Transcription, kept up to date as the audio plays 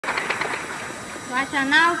So I shall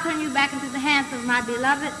now turn you back into the hands of my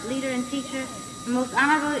beloved leader and teacher, the most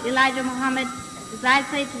honorable Elijah Muhammad, as I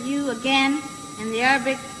say to you again in the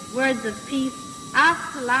Arabic words of peace,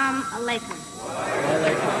 As-salamu alaykum.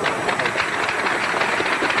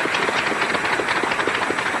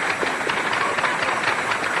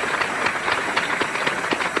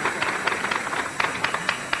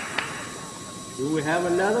 Do we have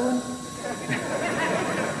another one?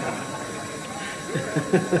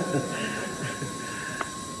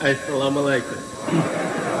 Assalamu alaikum.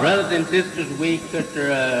 Brothers and sisters, we could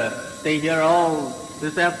stay here all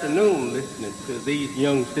this afternoon listening to these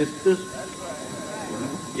young sisters.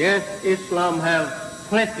 Yes, Islam has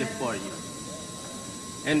plenty for you.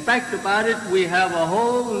 In fact about it, we have a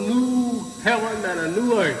whole new heaven and a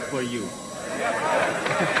new earth for you.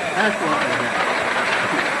 That's what we have.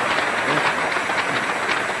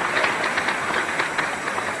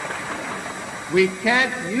 We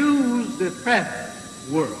can't use the present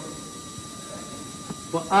world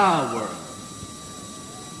for our world.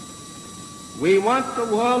 We want the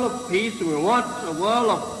world of peace, and we want a world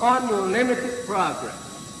of unlimited progress.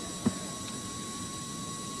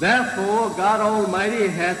 Therefore, God Almighty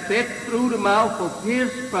has said through the mouth of His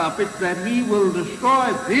prophets that He will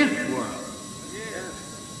destroy this world.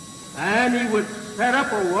 And He would set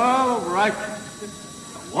up a world of righteousness,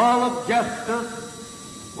 a world of justice,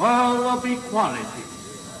 world of equality,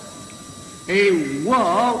 a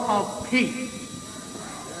world of peace.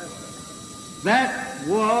 That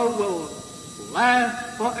world will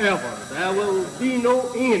last forever. There will be no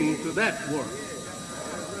end to that world.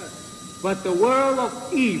 But the world of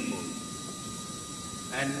evil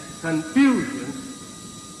and confusion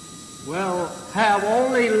will have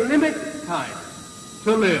only limited time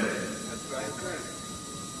to live.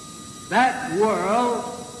 That world,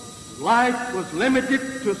 life was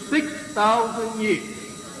limited to 6,000 years.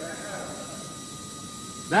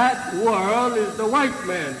 That world is the white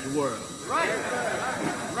man's world. Right.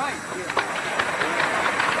 Right.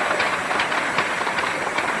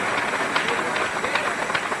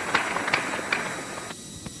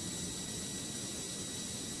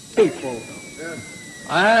 People.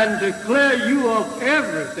 And declare you of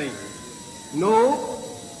everything. No,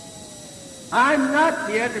 I'm not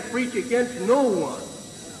here to preach against no one.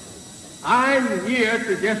 I'm here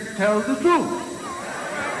to just tell the truth.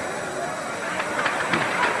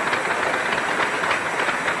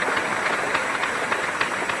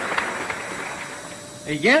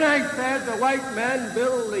 Again, I said the white man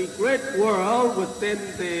built a great world within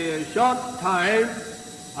the short time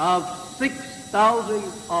of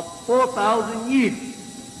 4,000 years.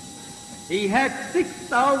 He had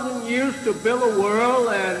 6,000 years to build a world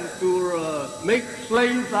and to make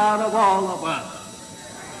slaves out of all of us,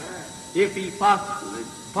 if he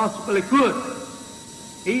possibly could.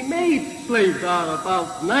 He made slaves out of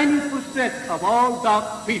about 90% of all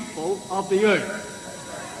dark people of the earth.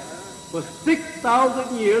 For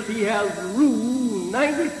 6,000 years, he has ruled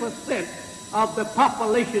 90% of the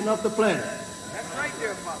population of the planet. That's right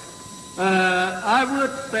there, Papa. I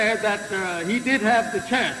would say that he did have the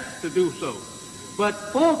chance to do so. But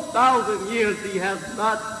 4,000 years he has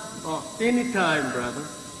not lost any time, brother.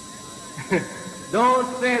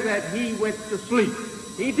 Don't say that he went to sleep.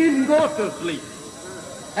 He didn't go to sleep.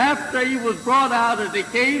 After he was brought out of the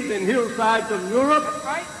caves and hillsides of Europe,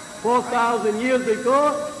 4,000 years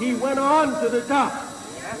ago, he went on to the top.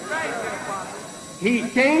 That's right, Father. He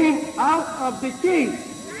came out of the cave.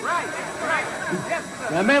 Right, right. Yes,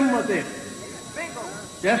 sir. Remember this. Bingo.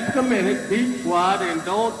 Just a minute, be quiet and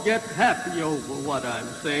don't get happy over what I'm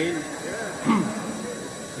saying.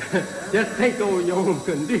 Just think over your own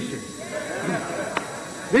condition.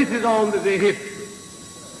 This is only the history.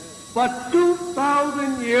 For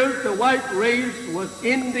 2,000 years, the white race was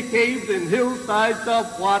in the caves and hillsides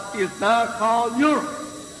of what is now called Europe.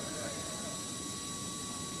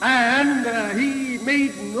 And he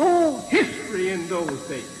made no history in those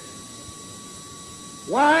days.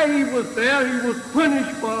 While he was there, he was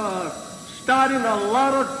punished for starting a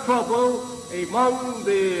lot of trouble among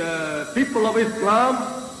the people of Islam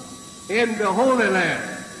in the Holy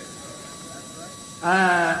Land.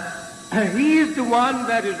 He is the one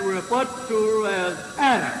that is referred to as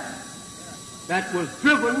Adam, that was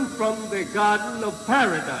driven from the Garden of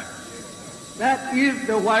Paradise. That is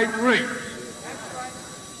the white race.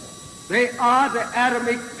 They are the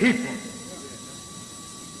Adamic people.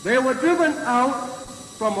 They were driven out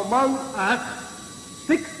from among us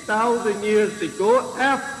 6,000 years ago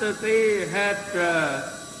after they had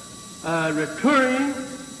returned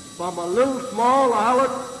from a little small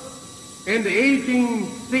island in the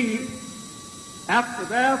Aegean Sea after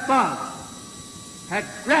their father had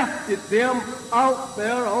grafted them out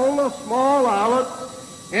there on a small island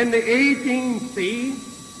in the Aegean Sea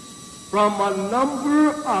from a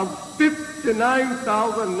number of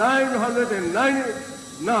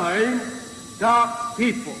 59,999 dark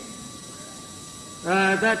people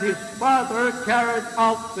that his father carried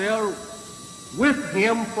out there with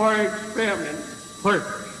him for experiment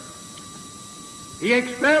purpose. He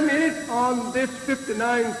experimented on this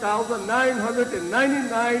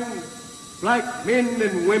 59,999 black men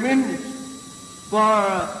and women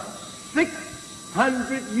for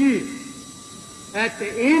 600 years. At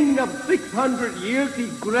the end of 600 years, he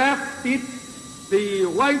grafted the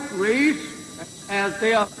white race, as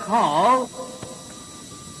they are called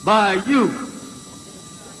by you,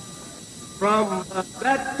 from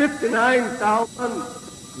that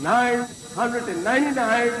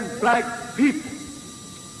 59,999 black people.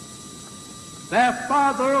 Their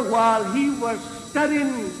father, while he was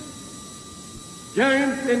studying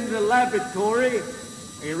germs in the laboratory,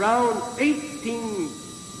 around 18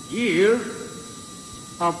 years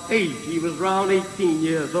of age, he was around 18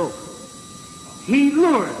 years old, he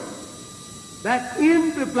learned that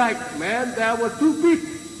in the black man there were two people,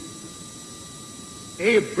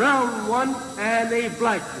 a brown one and a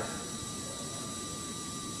black one.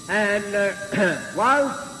 And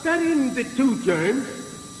while studying the two germs,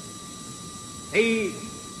 he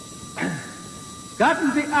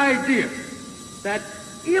gotten the idea that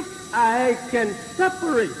if I can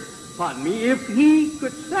separate, if he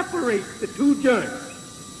could separate the two germs,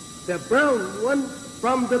 the brown one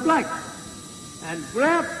from the black one, and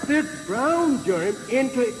graft this brown germ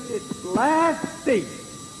into its last stage,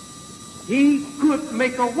 he could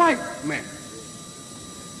make a white man.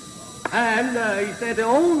 And he said, the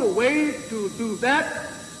only way to do that,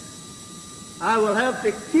 I will have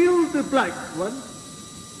to kill the black one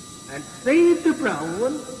and save the brown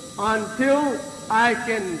one until I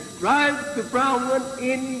can drive the brown one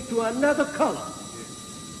into another color.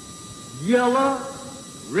 Yellow,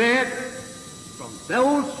 red, from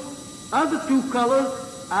those other two colors,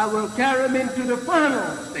 I will carry them into the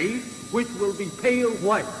final stage, which will be pale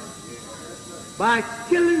white. By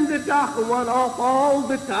killing the darker one off all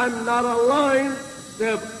the time, not allowing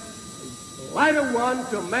the lighter one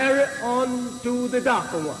to marry on to the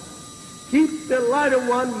darker one. Keep the lighter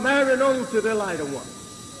one married on to the lighter one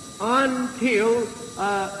until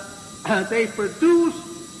they produce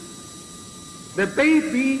the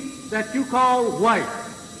baby that you call white.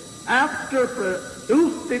 After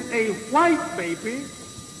producing a white baby,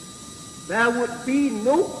 there would be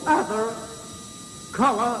no other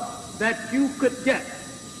color that you could get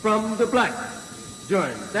from the black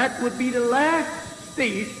germ. That would be the last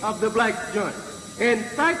stage of the black germ. In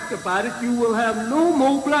fact about it, you will have no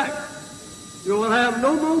more black. You will have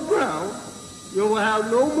no more brown. You will have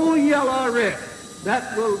no more yellow or red.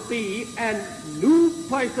 That will be a new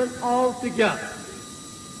person altogether.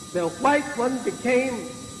 The white one became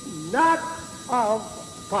not of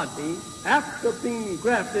body. After being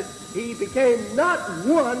grafted, he became not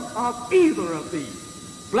one of either of these,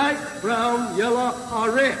 black, brown, yellow,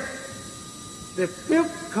 or red. The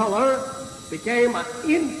fifth color became an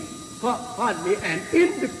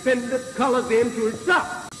independent color then to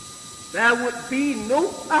itself. There would be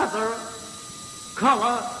no other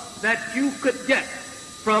color that you could get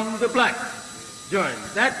from the black germ.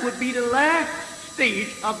 That would be the last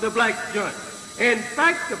stage of the black germ. In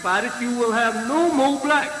fact about it, you will have no more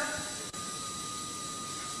black.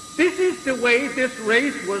 This is the way this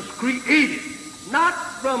race was created, not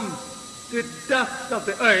from the dust of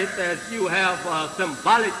the earth, as you have a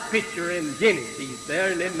symbolic picture in Genesis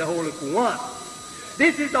there and in the Holy Quran.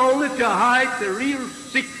 This is only to hide the real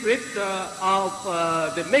secret of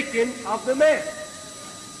the making of the man.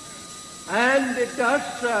 And it thus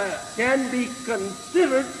can be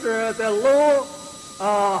considered the low,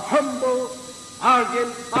 humble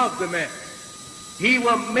organ of the man. He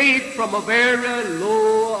was made from a very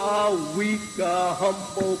low, weak,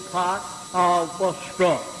 humble part of a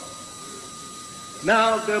strong.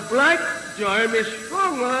 Now, the black germ is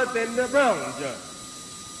stronger than the brown germ.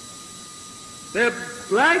 The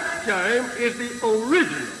black germ is the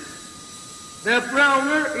original. The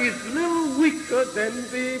browner is a little weaker than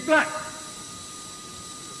the black.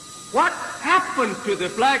 What happened to the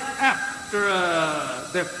black after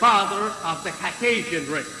the father of the Caucasian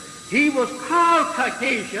race? He was called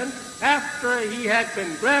Caucasian after he had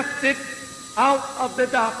been grafted out of the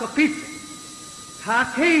darker people.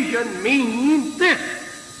 Caucasian means this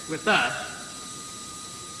with us: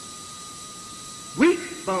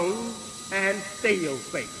 weak bone and stale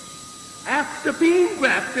face. After being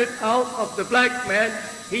grafted out of the black man,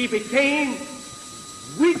 he became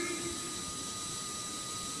weak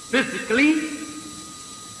physically,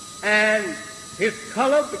 and his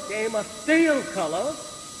color became a steel color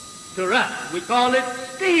to us. We call it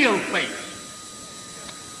steel face.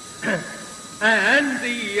 And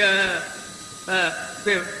the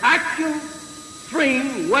actual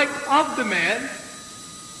frame weight of the man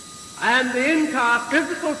and the entire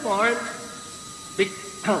physical form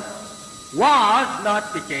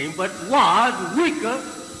was weaker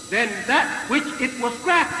than that which it was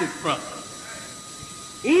grafted from.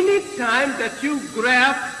 Any time that you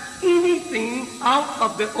graft anything out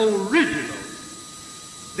of the original,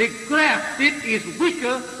 the grafted is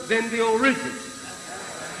weaker than the original.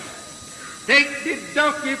 Take the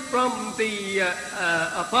donkey from the,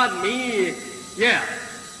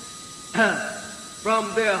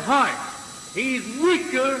 from the horse. He's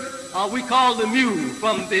weaker, or we call the mule,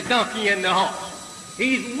 from the donkey and the horse.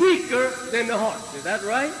 He's weaker than the horse. Is that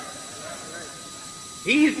right?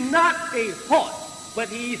 He's not a horse, but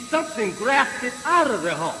he's something grafted out of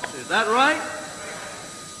the horse. Is that right?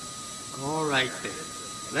 All right then.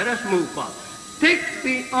 Let us move forward. Take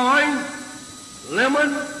the orange,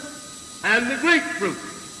 lemon, and the grapefruit.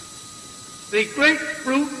 The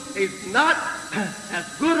grapefruit is not as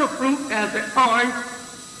good a fruit as the orange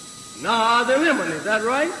nor the lemon. Is that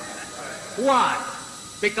right? Why?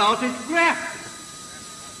 Because it's grafted.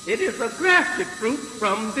 It is a grafted fruit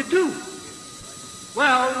from the two.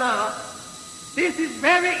 Well, now, this is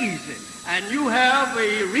very easy. And you have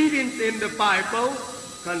a reading in the Bible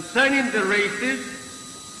concerning the races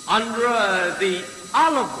under the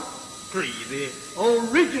olive tree, the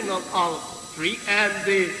original olive tree, and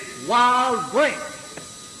the wild branch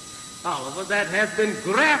olive that has been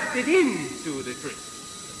grafted into the tree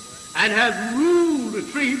and has ruled the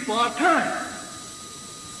tree for a time.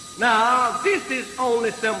 Now, this is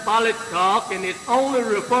only symbolic talk, and it's only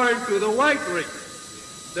referring to the white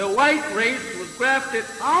race. The white race was grafted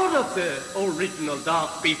out of the original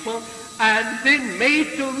dark people and then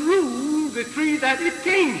made to rule the tree that it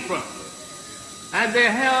came from. And they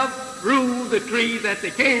have ruled the tree that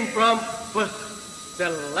they came from for the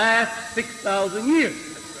last 6,000 years.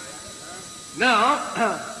 Now,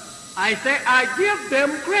 I say I give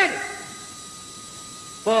them credit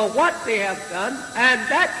for what they have done, and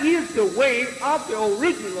that is the way of the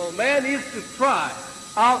original man, is to try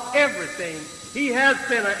out everything. He has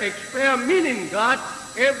been an experimenting God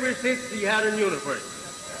ever since he had a universe.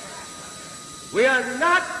 We are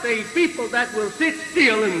not a people that will sit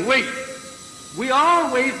still and wait. We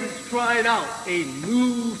always is trying out a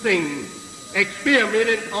new thing,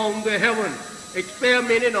 experimenting on the heavens,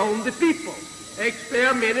 experimenting on the people,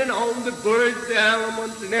 experimenting on the birds, the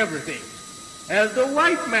elements, and everything. As the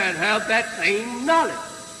white man have that same knowledge.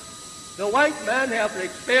 The white man have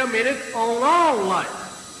experimented on all life.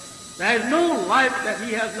 There's no life that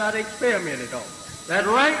he has not experimented on. That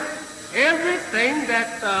right? Everything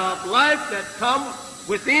that life that comes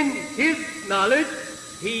within his knowledge,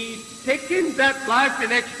 he taken that life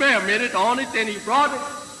and experimented on it, and he brought it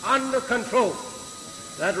under control.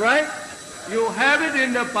 That right? You have it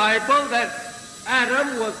in the Bible that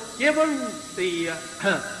Adam was given the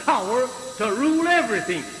power to rule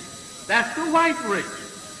everything. That's the white race.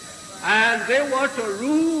 And they were to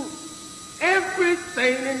rule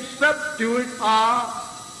everything and subdue it, or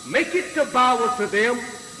make it to bow to them,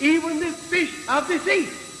 even the fish of the sea.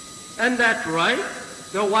 And that's right.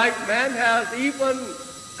 The white man has even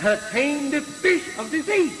tamed the fish of the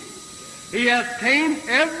sea. He has tamed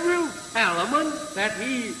every element that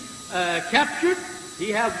he captured. He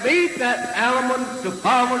has made that element to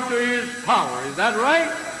bow to his power. Is that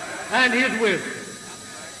right? And his wisdom.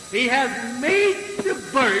 He has made the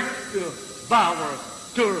birds to bow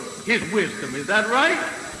to his wisdom. Is that right?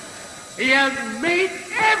 He has made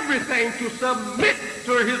everything to submit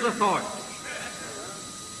to his authority.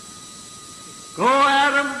 Go,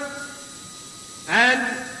 Adam, and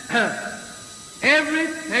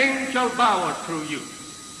everything shall bow to you.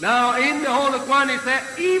 Now, in the Holy Quran, it said,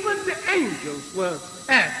 even the angels were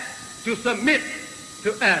asked to submit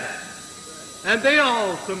to Adam. And they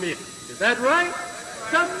all submitted. Is that right?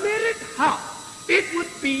 Submitted how? It would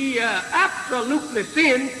be absolutely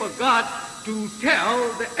sin for God to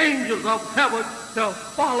tell the angels of heaven to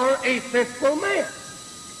follow a sinful man.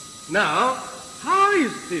 Now, how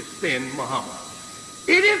is this sin, Muhammad?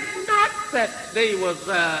 It is not that they was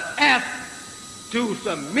asked to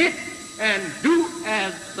submit and do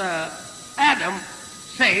as Adam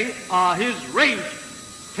say, or his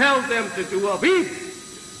race tells them to do of evil.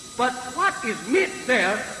 But what is meant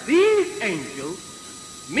there, these angels,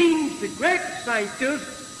 means the great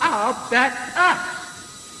scientists of that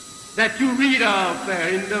us that you read of there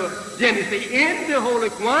in the Genesis, in the Holy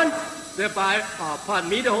Quran. the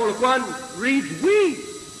Holy One reads,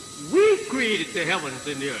 we created the heavens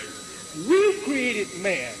and the earth. We created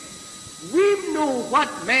man. We know what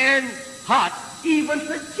man's heart even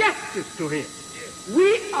suggests to him.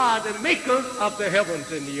 We are the makers of the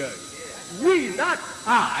heavens and the earth. We, not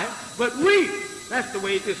I, but we. That's the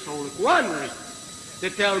way this Holy One reads. They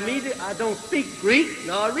tell me that I don't speak Greek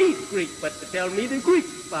nor read Greek, but they tell me the Greek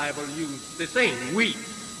Bible uses the same, we.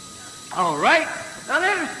 All right? Now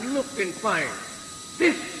let us look and find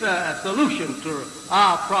this solution to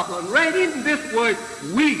our problem right in this word,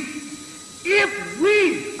 we. If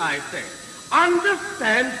we, I say,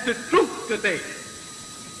 understand the truth today,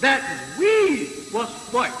 that we was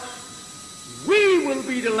first, we will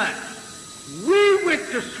be the last. We went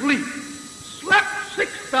to sleep, slept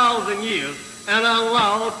 6,000 years, and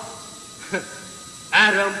allowed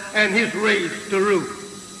Adam and his race to rule.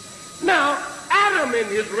 Now, Adam and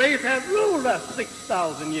his race have ruled us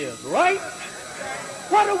 6,000 years, right?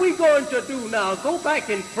 What are we going to do now? Go back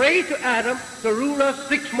and pray to Adam to rule us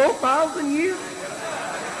 6,000 more years?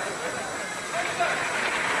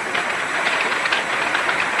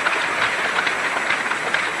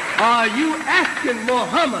 Are you asking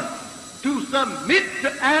Muhammad to submit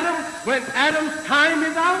to Adam when Adam's time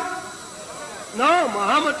is out? No,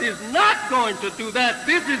 Muhammad is not going to do that.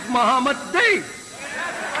 This is Muhammad's day.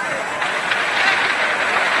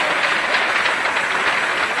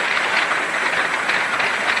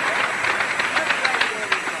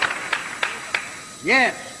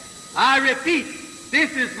 Yes, I repeat,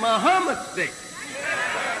 this is Muhammad's day.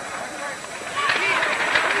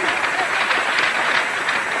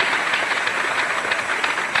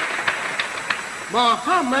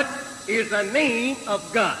 Muhammad is a name of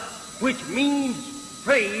God, which means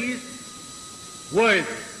praise worthy.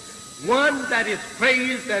 One that is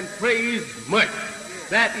praised and praised much.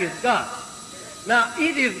 That is God. Now,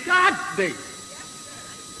 it is God's day.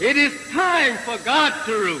 It is time for God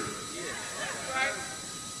to rule.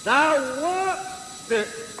 Thou wast the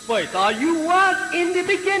first, or you was in the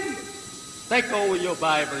beginning. Take over your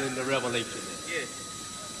Bible in the Revelation.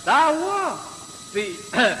 Yes. Thou wast the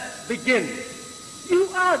beginning. You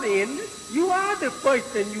are the end. You are the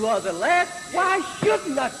first and you are the last. Why should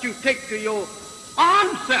not you take to your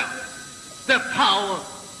own self the power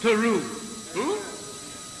to rule?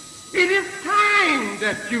 It is time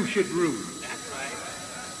that you should rule. That's right.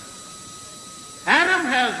 Adam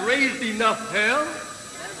has raised enough hell.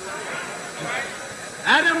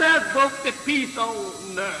 Adam has broke the peace on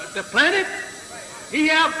the planet. He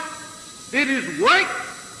has did his work.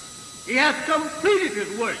 He has completed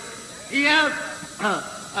his work. He has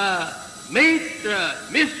made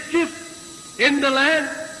mischief in the land.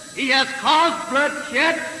 He has caused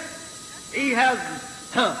bloodshed. He has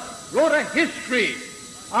wrote a history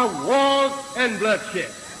of wars and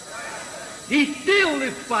bloodshed. He still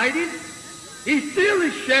is fighting. He still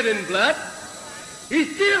is shedding blood. He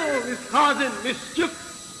still is causing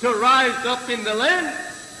mischief to rise up in the land.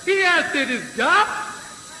 He has did his job.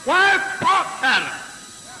 Why fought Adam?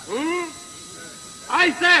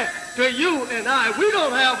 I said to you and I, we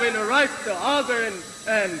don't have any right to argue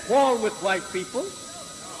and quarrel with white people.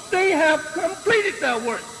 They have completed their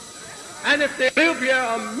work. And if they live here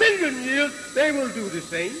 1,000,000 years, they will do the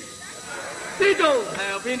same. They don't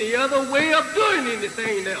have any other way of doing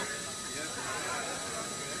anything else.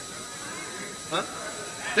 Huh?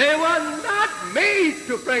 They were not made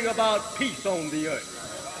to bring about peace on the earth.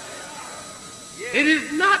 It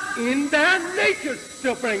is not in their nature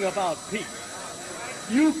to bring about peace.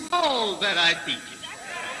 You all that I teach you.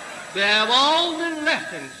 They have all the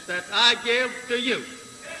lessons that I give to you.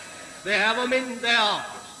 They have them in their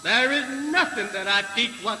office. There is nothing that I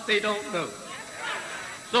teach what they don't know.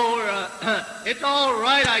 So it's all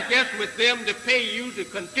right, I guess, with them to pay you to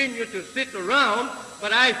continue to sit around.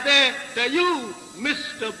 But I say to you,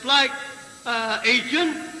 Mr. Black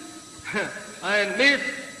Agent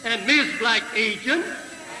and Miss Black Agent,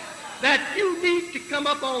 that you need to come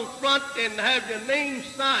up on front and have your name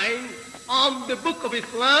signed on the Book of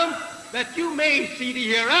Islam that you may see the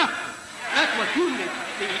hereafter. That's what you need to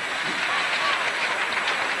see.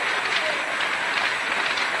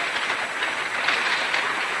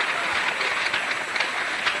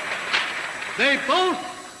 They boast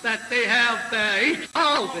that they have their agent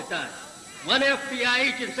all the time. One FBI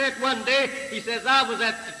agent said one day, he says, I was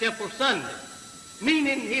at the temple Sunday,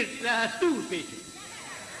 meaning his stool pigeon.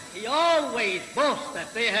 He always boasts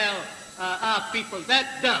that they have our people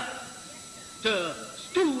that dumb to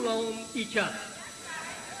stool on each other.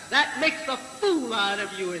 That makes a fool out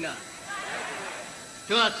of you and I.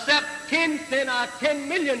 To accept 10 cents or $10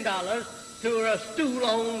 million to stool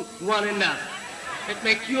on one another. It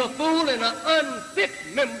makes you a fool and an unfit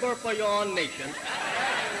member for your own nation.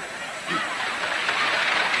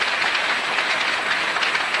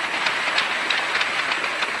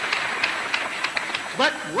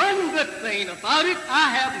 But one good thing about it, I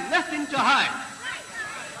have nothing to hide.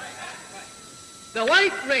 The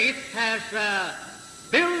white race has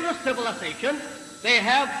built a civilization. They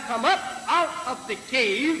have come up out of the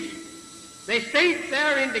caves. They stayed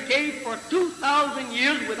there in the cave for 2,000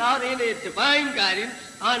 years without any divine guidance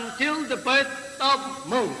until the birth of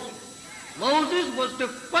Moses. Moses was the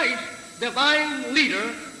first divine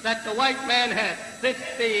leader that the white man had since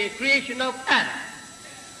the creation of Adam.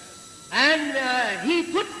 And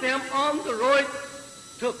he put them on the road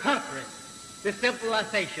to conquering the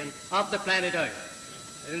civilization of the planet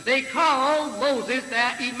Earth. And they called Moses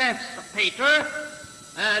their emancipator,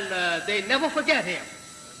 and they never forget him.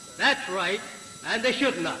 That's right, and they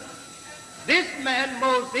should not. This man,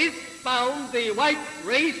 Moses, found the white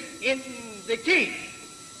race in the cave.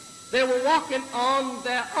 They were walking on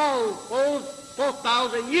their own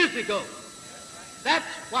 4,000 years ago. That's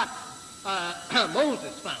what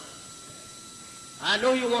Moses found. I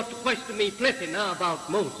know you want to question me plenty now about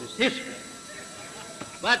Moses' history.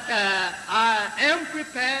 But I am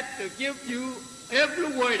prepared to give you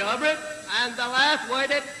every word of it, and the last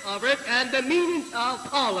word of it, and the meanings of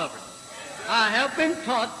all of it. I have been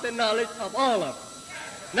taught the knowledge of all of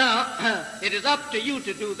it. Now, it is up to you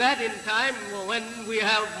to do that in time when we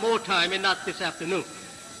have more time and not this afternoon.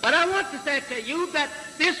 But I want to say to you that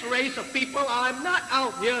this race of people, I'm not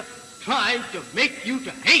out here trying to make you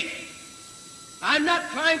to hate. I'm not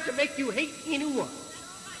trying to make you hate anyone.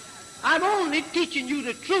 I'm only teaching you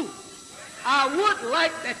the truth. I would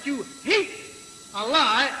like that you hate a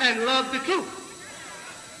lie and love the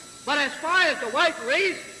truth. But as far as the white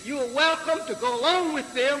race, you are welcome to go along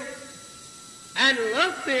with them and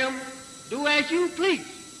love them, do as you please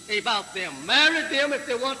about them. Marry them if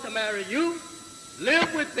they want to marry you.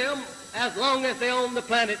 Live with them as long as they're on the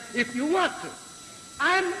planet if you want to.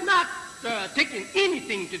 I'm not taking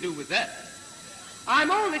anything to do with that.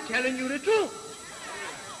 I'm only telling you the truth.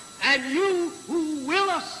 And you who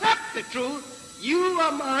will accept the truth, you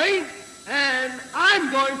are mine, and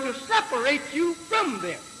I'm going to separate you from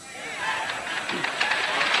them.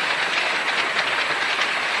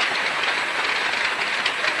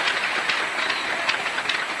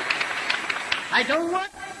 I don't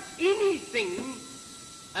want anything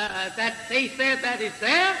that they said that is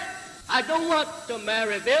there. I don't want to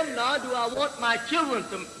marry them, nor do I want my children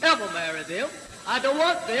to ever marry them. I don't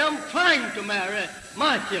want them trying to marry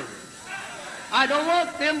my children. I don't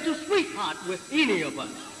want them to sweetheart with any of us.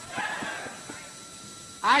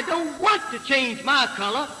 I don't want to change my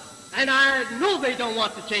color, and I know they don't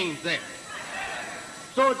want to change theirs.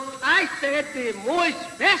 So I said the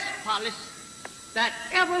most best policy that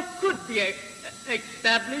ever could be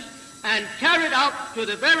established and carried out to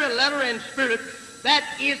the very letter and spirit, that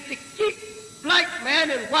is to keep black man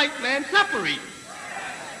and white man separated.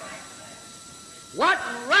 What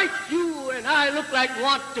right you and I look like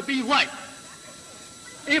want to be white?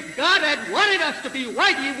 If God had wanted us to be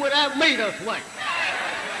white, he would have made us white.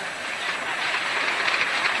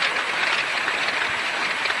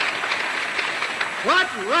 What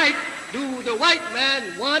right do the white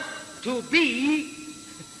man want to be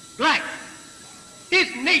black?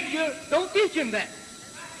 His nature don't teach him that.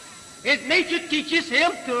 His nature teaches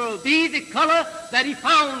him to be the color that he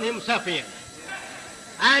found himself in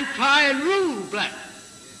and try and rule black.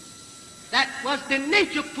 That was the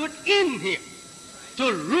nature put in him,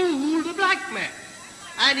 to rule the black man.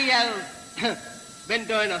 And he has been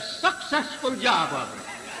doing a successful job of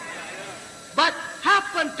it. But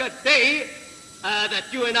happened today that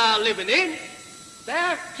you and I are living in,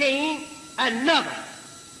 there came another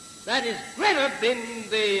that is greater than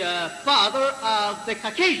the father of the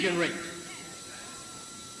Caucasian race.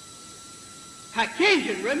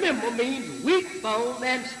 Caucasian, remember, means weak bone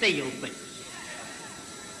and stale face.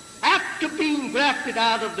 After being grafted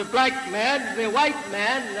out of the black man, the white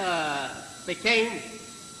man became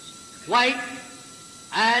white,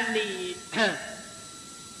 and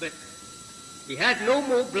but he had no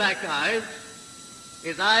more black eyes.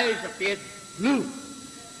 His eyes appeared blue.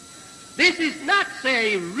 This is not,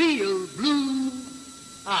 say, real blue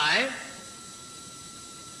eye.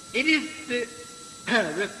 It is the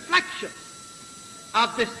reflection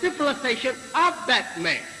of the civilization of that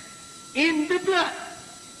man in the blood.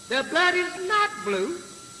 The blood is not blue.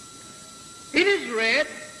 It is red,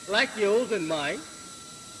 like yours and mine.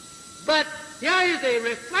 But there is a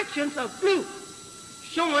reflection of blue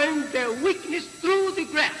showing the weakness through the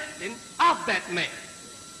grafting of that man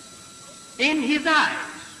in his eyes.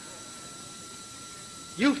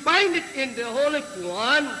 You find it in the Holy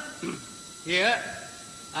Quran here.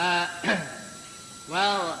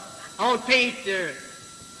 Well, on page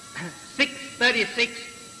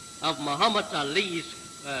 636 of Muhammad Ali's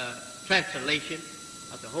translation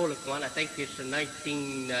of the Holy Quran. I think it's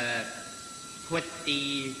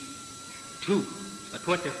 1922 or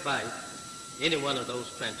 25. Any one of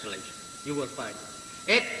those translations, you will find it.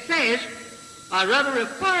 It says, or rather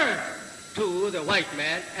refers to the white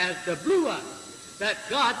man as the blue eye that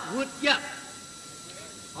God would give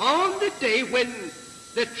on the day when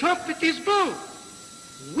the trumpet is blown.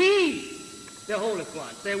 We, the Holy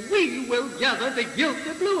Quran, say we will gather the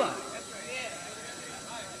guilty blue eye,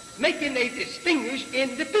 making a distinguish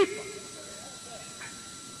in the people.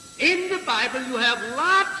 In the Bible, you have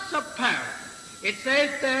lots of parables. It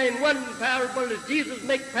says there in one parable that Jesus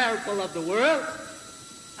makes parable of the world,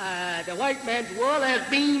 the white man's world has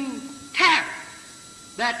been tares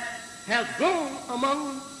that has grown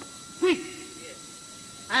among wheat,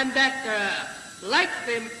 and that like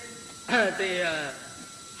the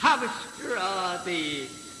harvester or the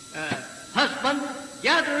husband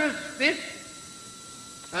gathers this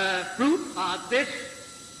fruit or this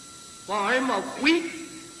form of wheat.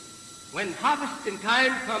 When harvesting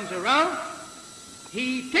time comes around,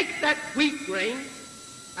 he takes that wheat grain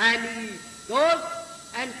and he goes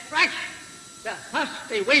and thrashes the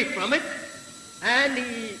husk away from it, and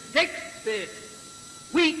he takes the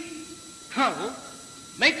wheat kernel,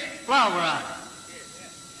 makes flour out of it.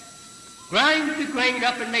 Grinds the grain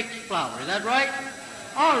up and makes flour. Is that right?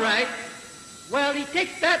 All right. Well, he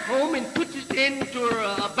takes that home and puts it into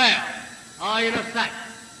a barrel or in a sack.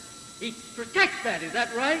 He protects that. Is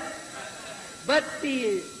that right? But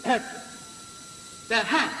the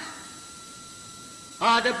husk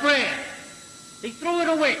or the bread, he threw it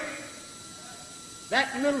away.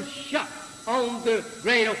 That little shuck on the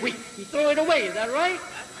grain of wheat, he threw it away. Is that right?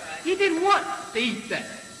 He didn't want to eat that.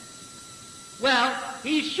 Well,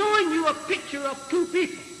 he's showing you a picture of two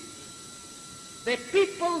people. The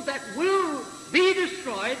people that will be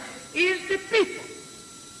destroyed is the people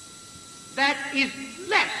that is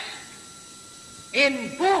less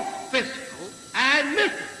in both physical and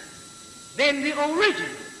mental than the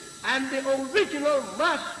original. And the original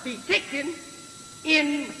must be taken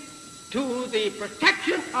into the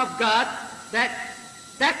protection of God, that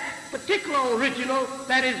particular original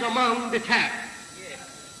that is among the tares.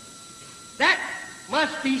 That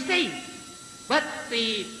must be saved. But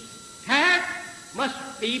the tares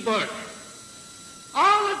must be burned.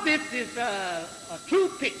 All of this is a true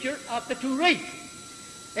picture of the two races.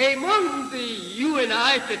 Among the you and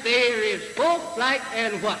I today there is both black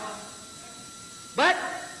and white. But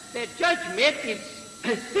the judgment is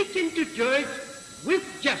seeking to judge with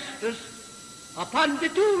justice upon the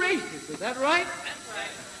two races. Is that right? That's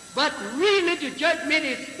right. But really the judgment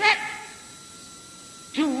is set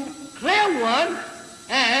to clear one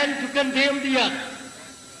and to condemn the other.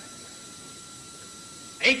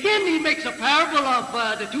 Again, he makes a parable of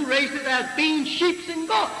the two races as being sheep and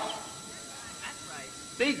goats. That's right.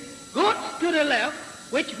 The goats to the left,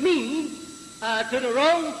 which means to the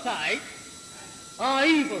wrong side, or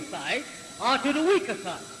evil side, or to the weaker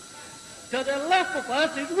side. To the left of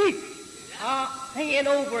us is weak. Our hand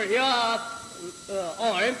over here,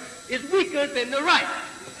 arm, is weaker than the right.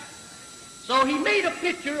 So he made a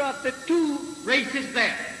picture of the two races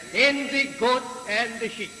there, in the goat and the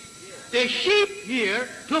sheep. The sheep here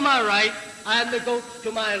to my right and the goats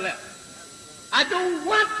to my left. I don't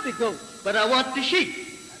want the goats, but I want the sheep.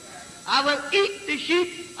 I will eat the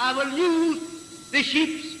sheep. I will use the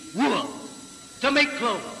sheep's wool to make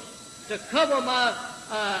clothes, to cover my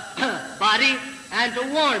body and to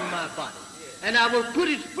warm my body. And I will put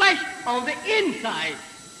its flesh on the inside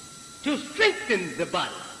to strengthen the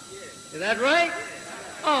body. Is that right?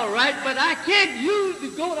 All right, but I can't use the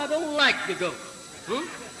goat. I don't like the goat.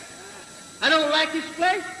 I don't like his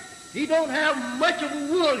flesh. He don't have much of a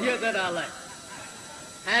wool here that I like.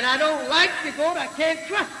 And I don't like the goat. I can't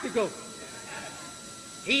trust the goat.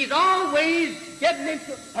 He's always getting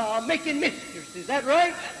into making mischief. Is that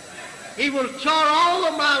right? He will char all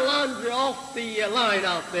of my laundry off the line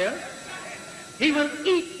out there. He will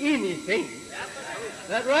eat anything. Is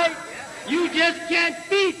that right? You just can't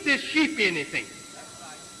feed the sheep anything.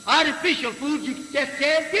 Artificial food, you just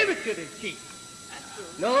can't give it to the sheep.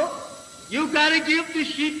 No, you got to give the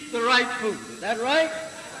sheep the right food. Is that right?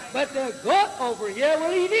 But the goat over here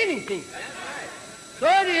will eat anything. So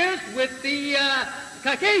it is with the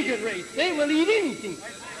Caucasian race. They will eat anything.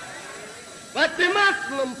 But the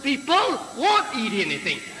Muslim people won't eat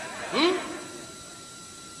anything.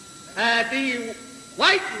 The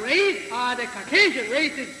white race or the Caucasian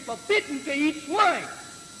race is forbidden to eat swine.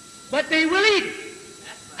 but they will eat it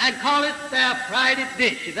and call it their prided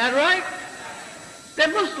dish. Is that right? The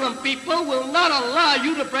Muslim people will not allow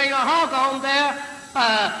you to bring a hog on their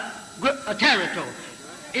territory.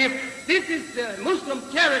 If this is the Muslim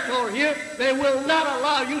territory here, they will not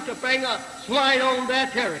allow you to bring a swine on their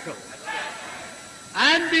territory.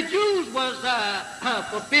 And the Jews was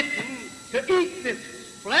forbidden to eat this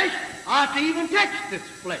flesh or to even touch this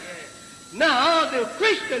flesh. Now the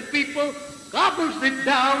Christian people gobbles it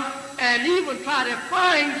down and even try to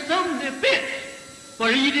find some defense for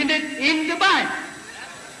eating it in the Bible.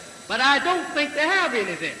 But I don't think they have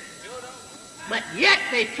anything. But yet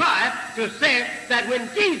they try to say that when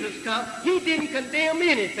Jesus comes, he didn't condemn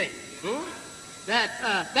anything.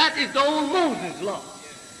 That is the old Moses law.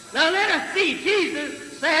 Now let us see.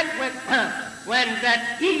 Jesus said when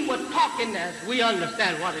that he was talking, as we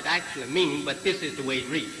understand what it actually means, but this is the way it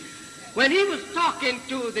reads. When he was talking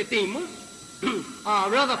to the demons, or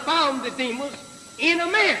rather found the demons in a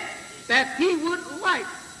man, that he would like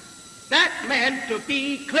that man to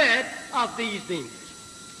be cleared of these demons.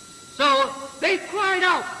 So they cried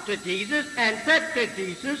out to Jesus and said to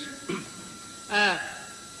Jesus,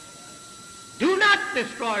 do not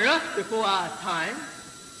destroy us before our time.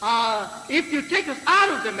 If you take us out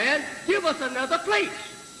of the man, give us another place.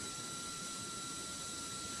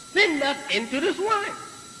 Send us into the swine.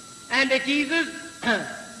 And Jesus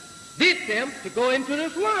bid them to go into the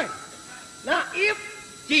swine. Now,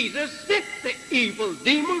 if Jesus sent the evil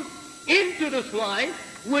demons into the swine,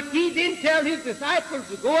 would he then tell his disciples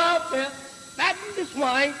to go out there, fatten the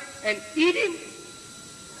swine, and eat him?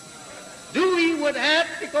 Do he would have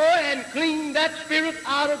to go and clean that spirit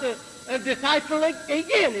out of the disciple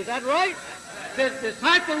again? Is that right? The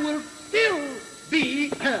disciple will still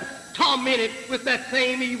be tormented with that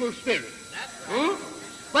same evil spirit.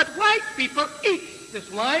 But white people eat the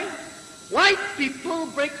swine. White people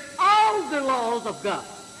break all the laws of God.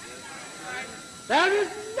 There is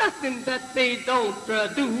nothing that they don't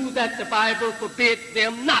do that the Bible forbids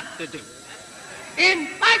them not to do. In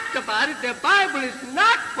fact about it, the Bible is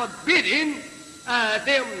not forbidding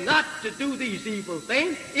them not to do these evil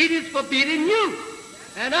things. It is forbidding you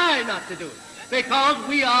and I not to do it, because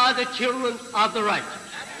we are the children of the righteous.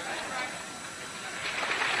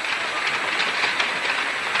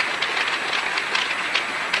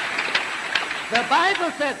 The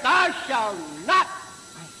Bible says, thou shalt not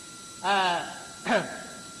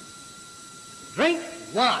drink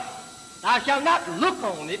wine. Thou shalt not look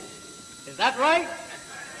on it. Is that right?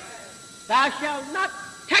 Thou shalt not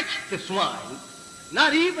touch the swine,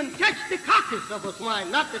 not even touch the carcass of a swine,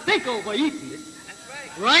 not to think over eating it.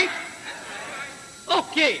 Right?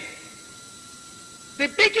 Okay. The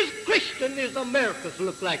biggest Christian is America's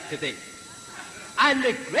look like today. And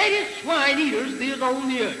the greatest swine eaters there's on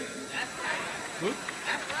the earth.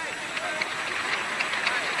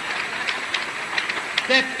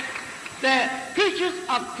 The teachers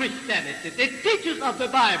of Christianity, the teachers of the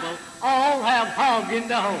Bible, all have hog in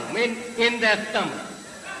the home, in their stomach.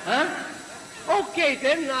 Okay,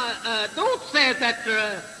 then, don't say that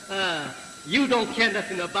you don't care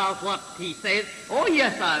nothing about what he says. Oh,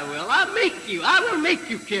 yes, I will. I will make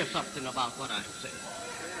you care something about what I'm saying.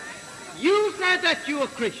 You said that you're a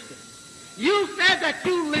Christian. You said that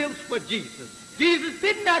you live for Jesus. Jesus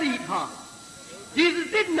did not eat hog. Jesus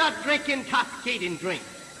did not drink intoxicating drink.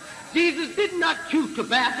 Jesus did not chew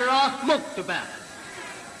tobacco or smoke tobacco.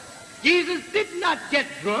 Jesus did not get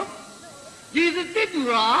drunk. Jesus didn't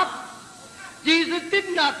rob. Jesus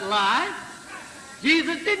did not lie.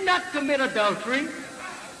 Jesus did not commit adultery.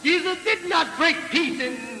 Jesus did not break peace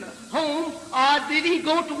in homes, or did he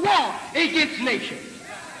go to war against nations?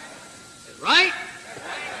 Right?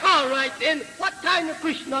 All right, then, what kind of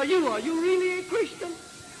Christian are you? Are you really a Christian?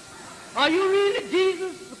 Are you really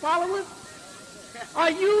Jesus' followers?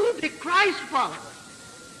 Are you the Christ followers?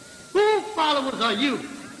 Whose followers are you?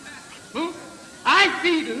 I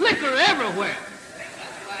see liquor everywhere.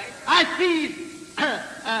 I see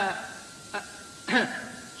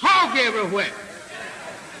hog everywhere.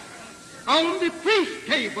 On the priest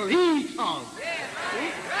table, he eats hog.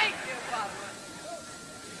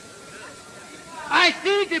 I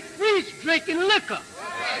see the priest drinking liquor.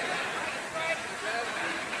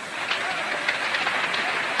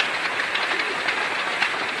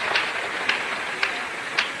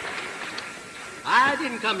 I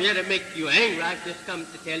didn't come here to make you angry. I just come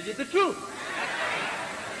to tell you the truth.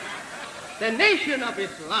 The nation of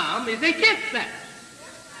Islam is against that.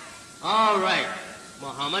 All right,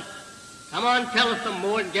 Muhammad, come on, tell us some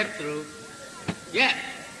more and get through. Yes.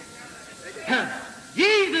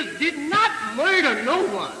 Jesus did not murder no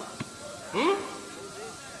one.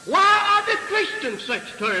 Why are the Christians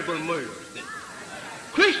such terrible murderers then?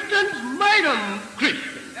 Christians murder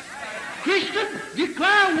Christians. Christians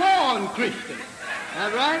declare war on Christians.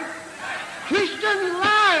 That's right? Christians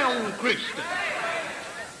lie on Christians.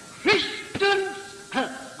 Christians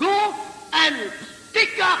go and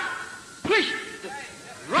stick up Christians,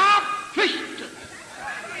 rob Christians,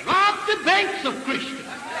 rob the banks of Christians.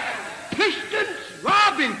 Christians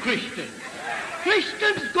robbing Christians.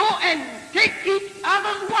 Christians go and take each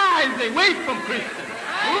other's wives away from Christians.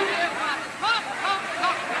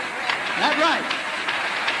 That's right.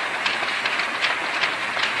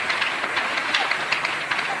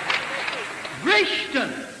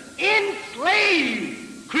 Christians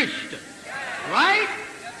enslave Christians, right?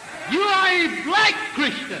 You are a black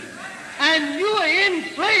Christian, and you are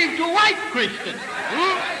enslaved to white Christians.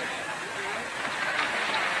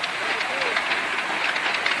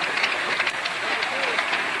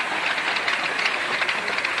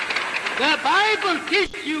 The Bible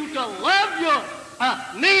teaches you to love your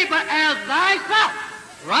neighbor as thyself,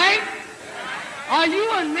 right? Are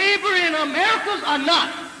you a neighbor in America or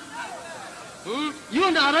not?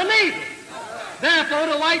 You're not a neighbor. Therefore,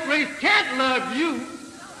 the white race can't love you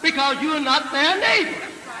because you're not their neighbor.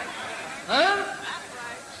 Huh?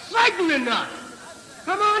 Certainly not.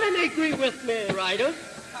 Come on and agree with me, writers.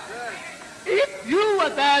 If you were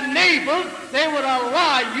their neighbors, they would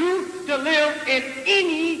allow you to live in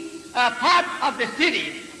any part of the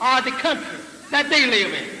city or the country that they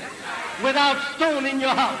live in without stoning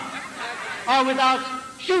your house or without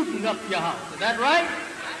shooting up your house. Is that right?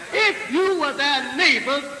 If you were their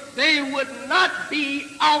neighbors, they would not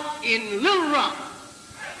be out in Little Rock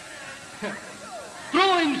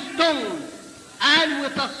throwing stones and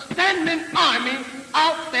with a standing army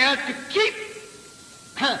out there to keep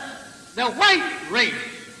the white race,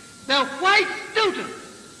 the white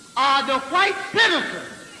students, or the white citizens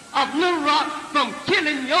of Little Rock from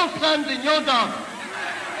killing your sons and your daughters.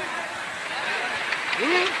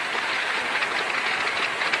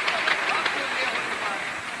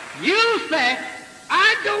 You say,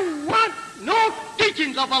 I don't want no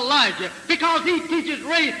teachings of Elijah because he teaches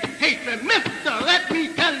race hatred. Mister, let me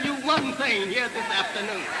tell you one thing here this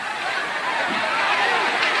afternoon.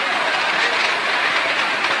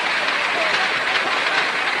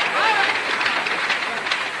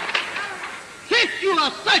 Since you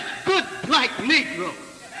are such good black Negroes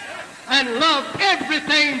and love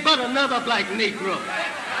everything but another black Negro,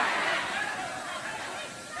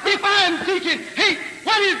 if I'm teaching hate,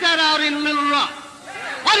 what is that out in Little Rock?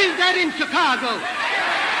 What is that in Chicago?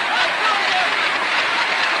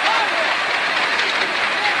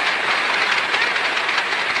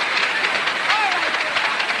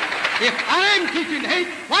 If I'm teaching hate,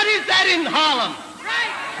 what is that in Harlem?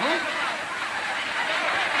 Huh?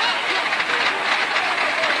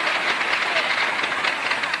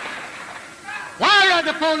 Why are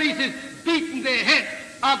the police beating the head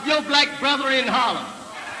of your black brother in Harlem?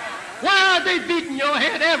 Why are they beating your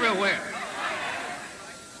head everywhere?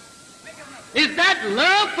 Is that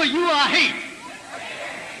love for you or hate?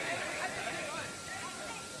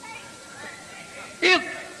 If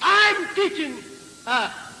I'm teaching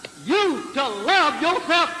you to love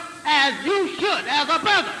yourself as you should, as a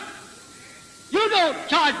brother, you don't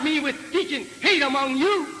charge me with teaching hate among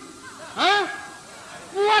you, huh?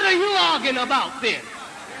 What are you arguing about then?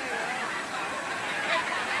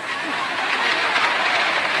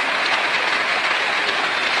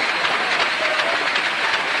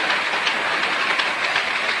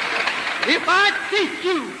 If I teach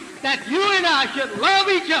you that you and I should love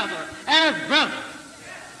each other as brothers,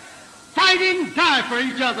 fight and die for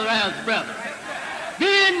each other as brothers, be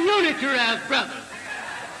in unity as brothers,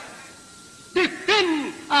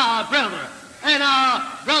 defend our brother and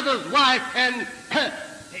our brother's wife, and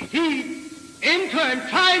he, in turn,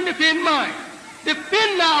 trying to defend mine,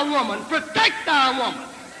 defend our woman, protect our woman,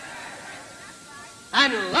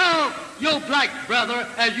 and love your black brother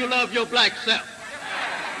as you love your black self.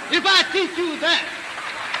 If I teach you that,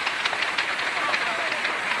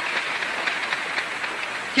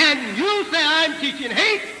 can you say I'm teaching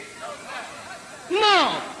hate?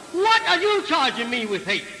 No. What are you charging me with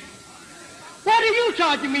hate? What are you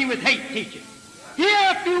charging me with hate teaching?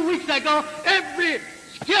 Here a few weeks ago, every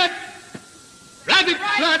scared, rabbit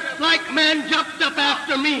blood like man jumped up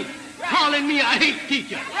after me, calling me a hate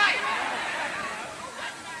teacher.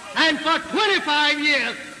 And for 25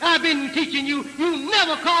 years, I've been teaching you. You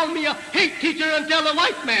never called me a hate teacher until a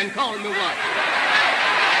white man called me one.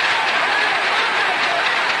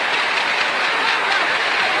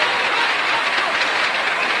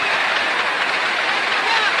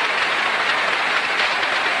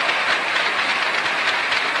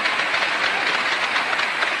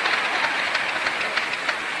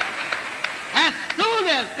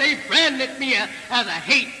 as they branded me as a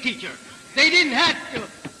hate teacher. They didn't have to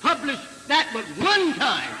publish that but one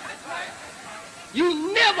time.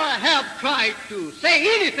 You never have tried to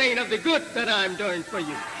say anything of the good that I'm doing for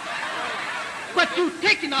you. But you've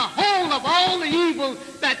taken a hold of all the evil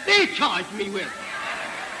that they charged me with.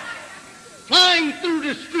 Flying through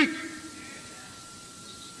the streets,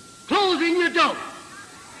 closing your door.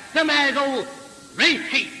 Some as old race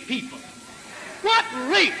hate people. What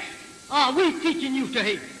race are we teaching you to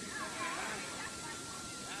hate?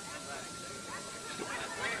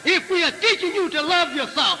 If we are teaching you to love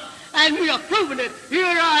yourself, and we are proving it, here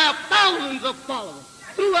I have thousands of followers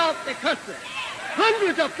throughout the country.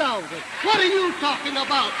 Hundreds of thousands. What are you talking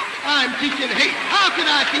about? I'm teaching hate. How can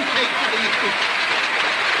I teach hate to these people?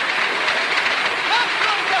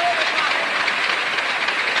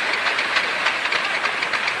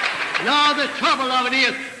 Now the trouble of it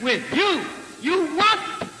is with you. You want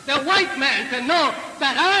the white man to know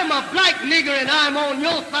that I'm a black nigger and I'm on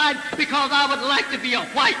your side because I would like to be a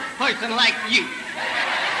white person like you.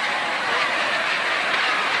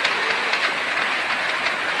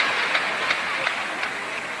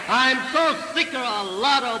 I'm so sick of a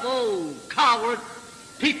lot of old coward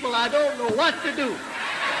people, I don't know what to do.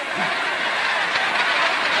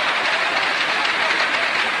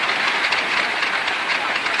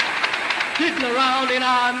 Sitting around in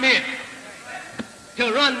our midst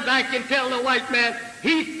to run back and tell the white man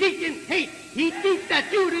he's teaching hate. He teaches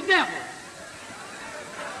that you the devil.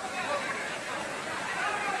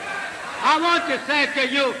 I want to say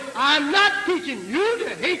to you, I'm not teaching you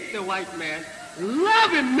to hate the white man.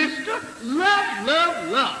 Love him, mister. Love, love,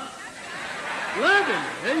 love. Love him.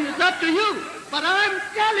 And it's up to you. But I'm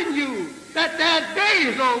telling you that that day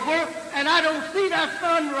is over and I don't see that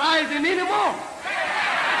sun rising anymore.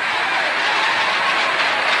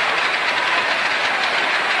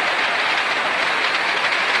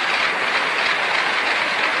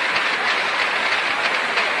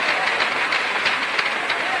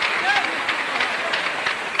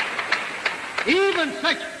 Even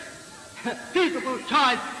such people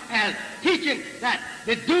charged as teaching that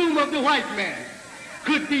the doom of the white man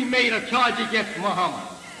could be made a charge against Muhammad,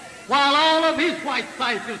 while all of his white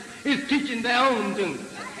scientists is teaching their own doom.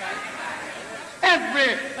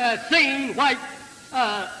 Every sane white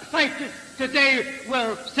scientist today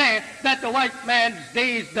will say that the white man's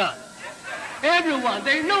day is done. Everyone,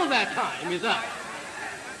 they know that time is up.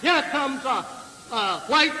 Here comes a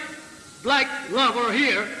white black lover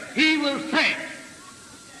here. He will say,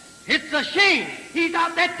 it's a shame he's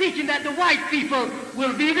out there teaching that the white people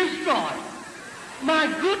will be destroyed. My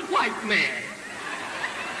good white man.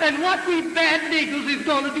 And what we bad niggers is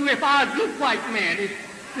going to do if our good white man is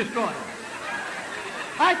destroyed?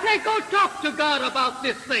 I say go talk to God about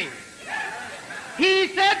this thing. He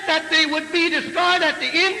said that they would be destroyed at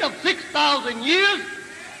the end of 6,000 years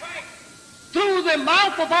through the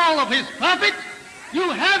mouth of all of his prophets.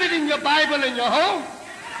 You have it in your Bible in your home.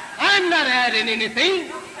 I'm not adding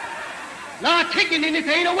anything, nor taking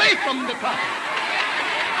anything away from the prophet.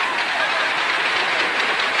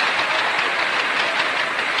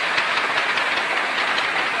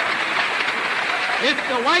 If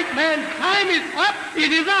the white man's time is up,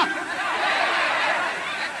 it is up.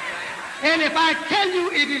 And if I tell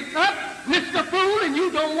you it is up, Mr. Fool, and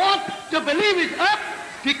you don't want to believe it's up,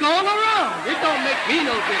 pick on around. It don't make me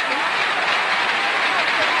no difference.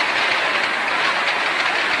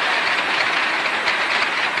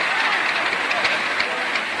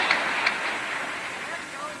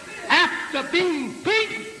 After being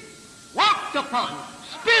beaten, walked upon,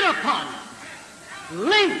 spit upon,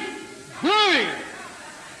 lynched, buried,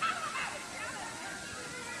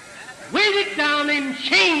 weighted down in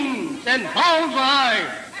chains and balls of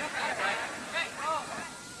iron,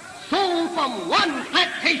 sold from one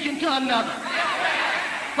plantation to another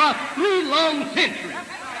for 3 long centuries.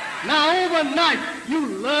 Now overnight you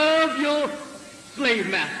love your slave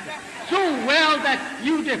master so well that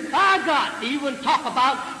you defy God to even talk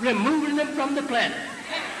about removing them from the planet,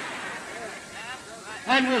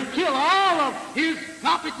 and will kill all of his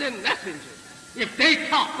prophets and messengers if they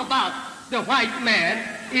talk about the white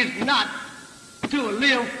man is not to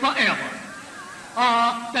live forever,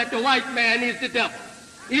 or that the white man is the devil.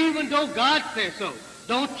 Even though God says so,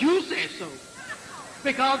 don't you say so,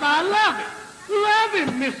 because I love it. Love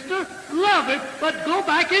him, mister, love it, but go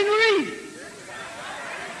back and read.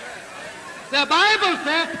 The Bible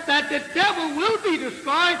says that the devil will be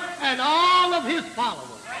destroyed and all of his followers.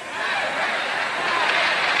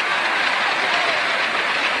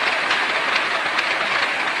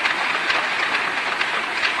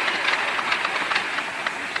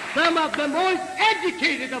 some of the most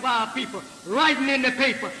educated of our people writing in the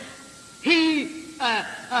paper. He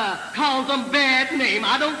calls them bad name.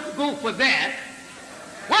 I don't go for that.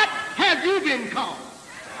 What have you been called?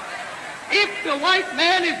 If the white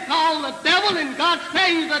man is called the devil and God says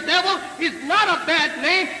he's the devil, it's not a bad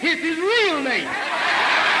name, it's his real name.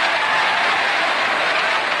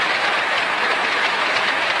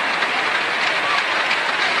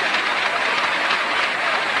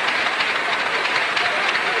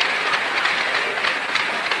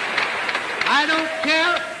 I don't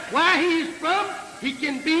care where he's from. He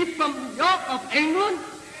can be from York of England,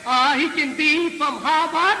 or he can be from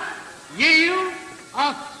Harvard, Yale,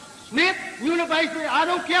 or Smith University. I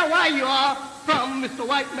don't care where you are from, Mr.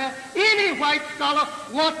 White Man. Any white scholar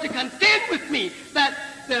wants to contend with me that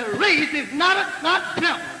the race is not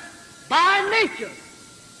devil. By nature,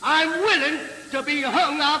 I'm willing to be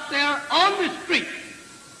hung out there on the street,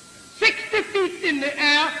 60 feet in the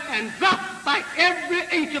air, and drop by every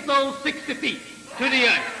inch of those 60 feet to the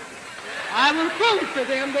earth. I will prove to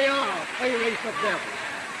them they are a race of devils.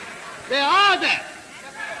 They are that.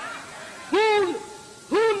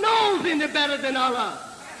 Who knows any better than Allah?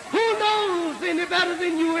 Who knows any better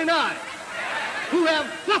than you and I, who have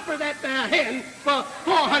suffered at their hands for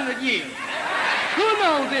 400 years? Who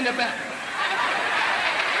knows any better?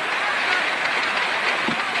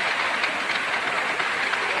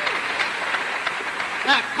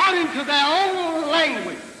 According to their own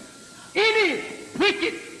language, any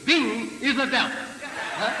wicked being is a devil.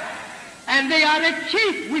 And they are the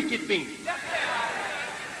chief wicked being.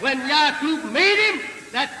 When Yaqub made him,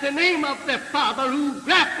 that's the name of the father who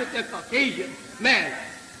grafted the Caucasian man,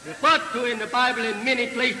 referred to in the Bible in many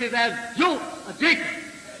places as Jacob.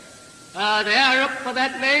 The Arab for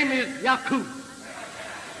that name is Yaqub.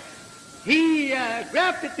 He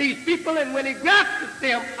grafted these people, and when he grafted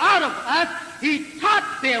them out of us, he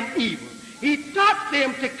taught them evil. He taught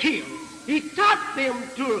them to kill. He taught them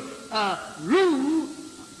to rule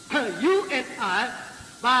you and I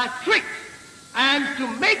by tricks and to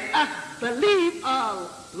make us believe a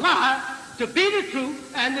lie to be the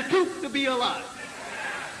truth and the truth to be a lie.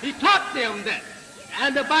 He taught them that.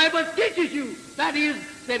 And the Bible teaches you that is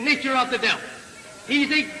the nature of the devil.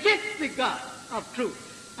 He's against the God of truth.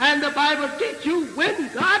 And the Bible teaches you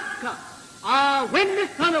when God comes, or when the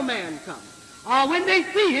Son of Man comes, or when they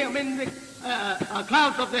see him in the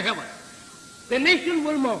clouds of the heavens, the nation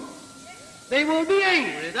will mourn. They will be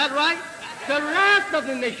angry. Is that right? The wrath of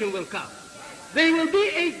the nation will come. They will be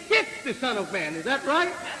against the Son of Man. Is that right?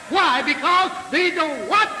 Why? Because they don't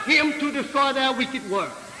want him to destroy their wicked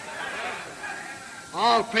work.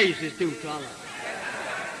 All praise is due to Allah.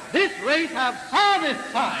 This race have saw this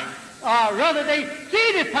sign, or rather they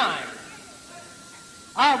see the sign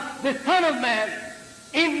of the Son of Man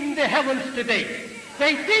in the heavens today.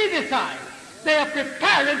 They see the sign. They are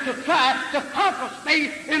preparing to try to conquer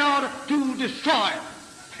space in order to destroy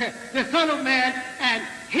the Son of Man and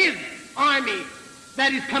his army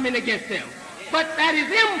that is coming against them. But that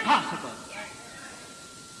is impossible.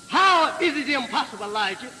 How is it impossible,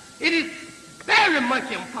 Elijah? It is very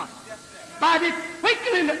much impossible. By the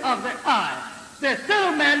twinkling of the eye, the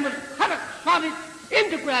Son of Man will cut it, shot it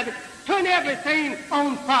into gravity, turn everything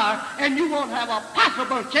on fire, and you won't have a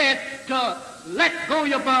possible chance to let go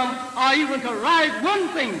your bum or even to rise one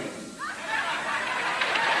finger.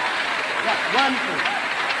 That's one thing.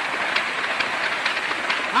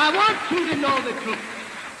 I want you to know the truth.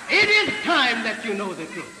 It is time that you know the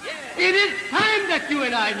truth. It is time that you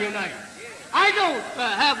and I unite. I don't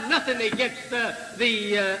have nothing against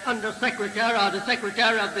the undersecretary or the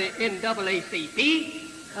secretary of the NAACP,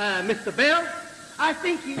 Mr. Bell. I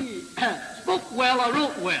think he spoke well or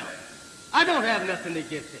wrote well. I don't have nothing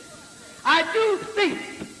against him. I do think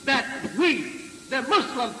that we, the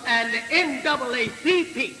Muslims and the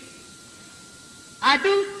NAACP, I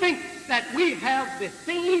do think that we have the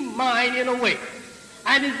same mind in a way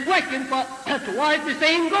and is working towards the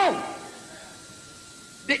same goal.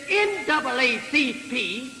 The NAACP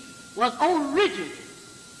was originally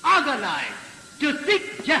organized to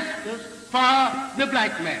seek justice for the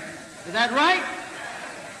black man. Is that right?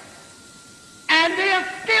 And they are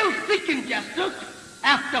still seeking justice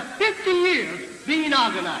after 50 years being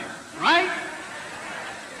organized, right?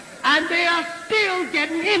 And they are still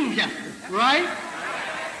getting injustice, right?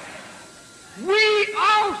 We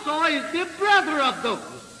also is the brother of those.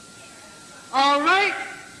 All right?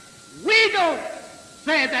 We don't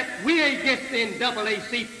say that we are against the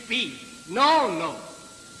NAACP. No.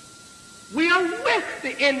 We are with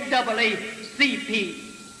the NAACP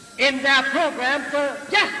in their program for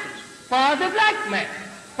justice, for the black man,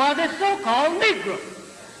 for the so-called Negro,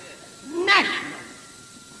 national,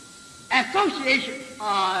 association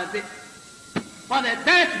for the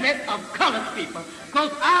advancement of colored people,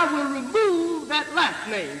 because I will remove that last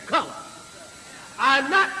name, color. I'm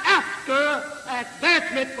not after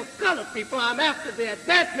advancement for colored people. I'm after the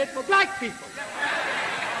advancement for black people.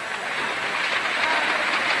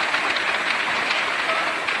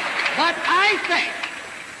 But I say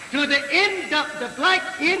to the black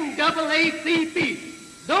NAACP,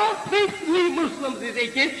 don't think we Muslims is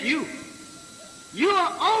against you. You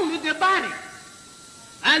are only the body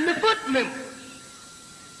and the foot members.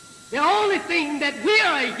 The only thing that we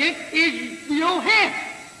are against is your head.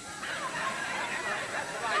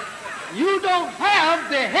 You don't have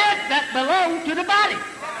the head that belongs to the body.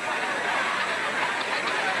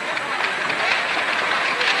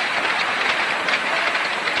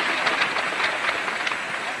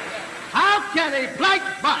 How can a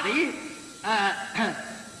black body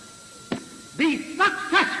be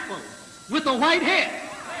successful with a white head?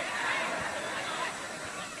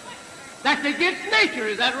 That's against nature,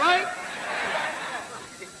 is that right?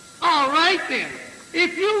 All right then.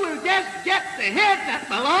 If you will just get the head that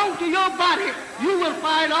belongs to your body, you will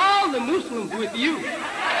find all the Muslims with you.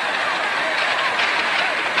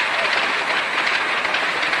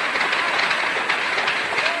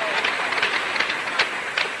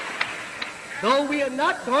 Though we are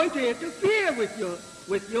not going to interfere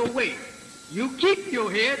with your way. You keep your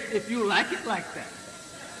head if you like it like that.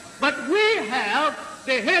 But we have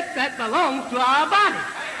the head that belongs to our body.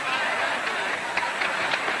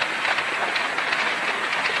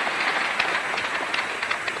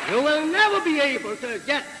 You will never be able to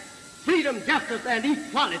get freedom, justice, and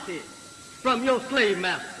equality from your slave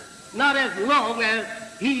master, not as long as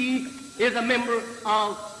he is a member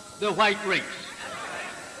of the white race.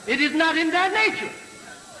 It is not in their nature.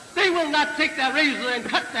 They will not take their razor and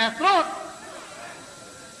cut their throat.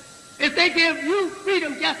 If they give you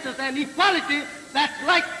freedom, justice, and equality, that's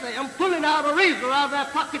like them pulling out a razor out of their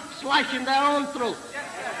pocket, slashing their own throat.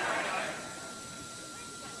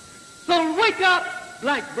 So wake up,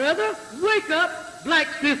 black brother. Wake up, black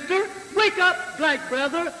sister. Wake up, black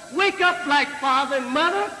brother. Wake up, black father and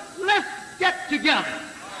mother. Let's get together.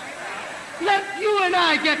 Let you and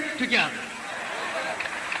I get together.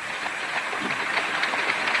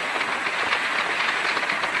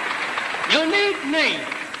 You need names.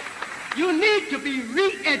 You need to be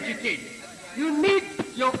re-educated. You need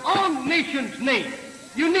your own nation's name.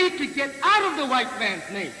 You need to get out of the white man's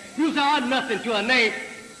name. You say, I'm nothing to a name.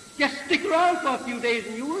 Just stick around for a few days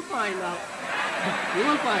and you will find out. You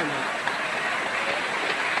will find out.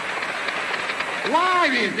 Why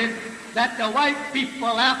is it that the white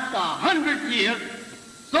people, after 100 years,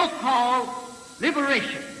 so-called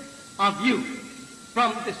liberation of you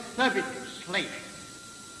from the servitude of slavery?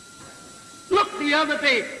 Look, the other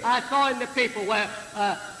day I saw in the paper where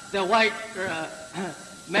the white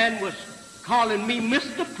man was calling me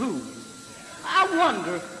Mr. Pooh. I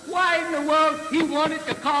wonder why in the world he wanted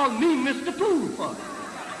to call me Mr. Pooh for.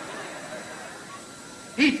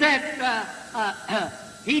 He said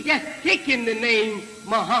he just taken the name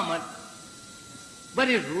Muhammad, but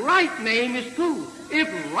his right name is Pooh. If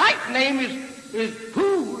right name is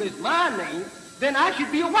Pooh, is my name, then I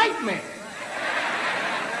should be a white man.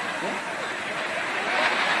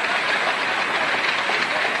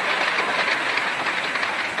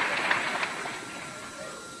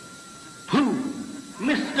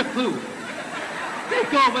 Mr. Pooh.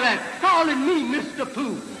 Think over that, calling me Mr.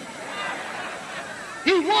 Pooh.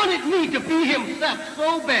 He wanted me to be himself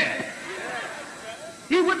so bad.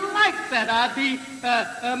 He would like that I be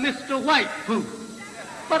Mr. White Pooh.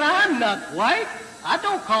 But I'm not white. I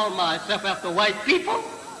don't call myself after white people.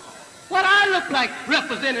 What I look like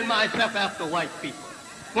representing myself after white people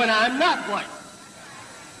when I'm not white.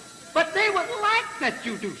 But they would like that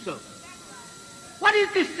you do so. What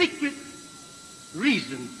is the secret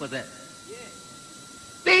reason for that?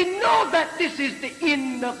 They know that this is the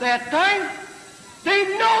end of their time.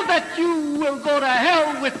 They know that you will go to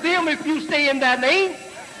hell with them if you stay in their name.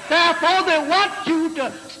 Therefore, they want you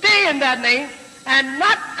to stay in that name and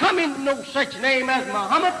not come in no such name as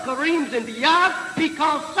Muhammad, Kareem's, and Diaz,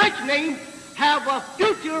 because such names have a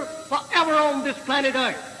future forever on this planet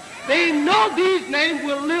Earth. They know these names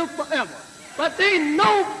will live forever. But they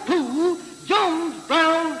know Pooh, Jones,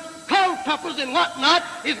 Brown, Culpeppers, and whatnot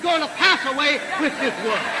is going to pass away with this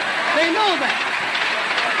world. They know that.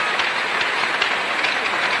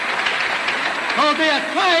 So they are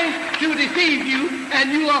trying to deceive you,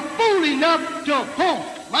 and you are fool enough to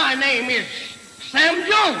quote, my name is Sam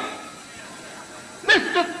Jones.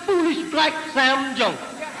 Mr. Foolish Black Sam Jones.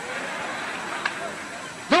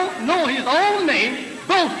 Don't know his own name,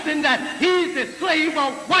 boasting that he's the slave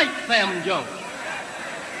of white Sam Jones.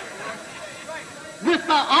 With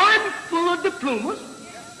the arm full of diplomas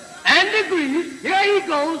and degrees, here he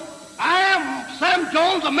goes, I am Sam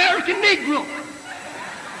Jones, American Negro.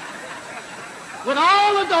 With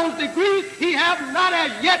all of those degrees, he have not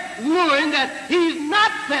as yet learned that he's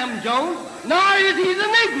not Sam Jones, nor is he the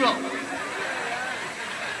Negro.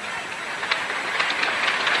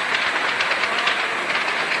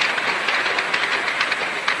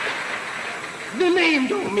 The name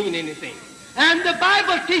don't mean anything. And the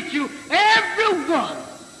Bible teaches you,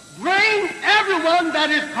 bring everyone that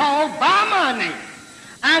is called by my name.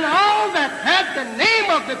 And all that had the name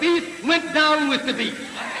of the beast went down with the beast.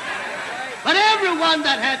 But everyone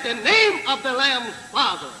that had the name of the Lamb's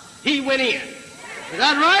father, he went in. Is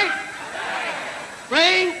that right?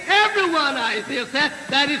 Bring everyone, Isaiah said,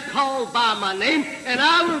 that is called by my name, and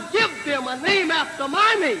I will give them a name after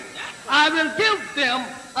my name. I will give them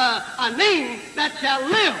a name that shall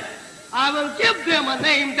live. I will give them a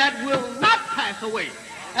name that will not pass away.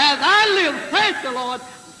 As I live, saith the Lord,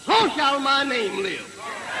 so shall my name live.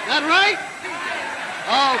 Is that right?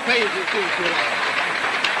 All praises to the Lord.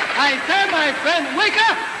 I say, my friend, wake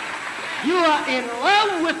up. You are in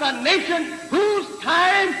love with a nation whose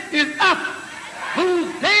time is up,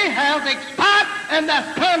 whose day has expired, and the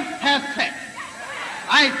sun has set.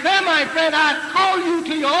 I say, my friend, I call you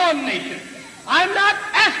to your own nation. I'm not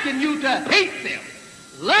asking you to hate them.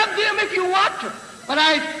 Love them if you want to. But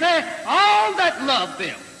I say, all that love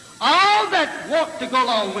them, all that want to go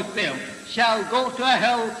along with them, shall go to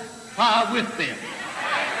hell far with them.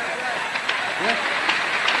 Yes.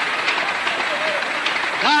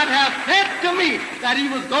 God has said to me that he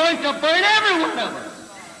was going to burn every one of them.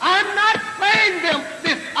 I'm not saying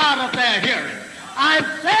this out of their hearing. I'm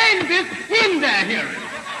saying this in their hearing.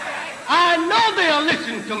 I know they'll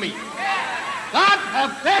listen to me. God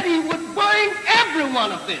has said he would burn every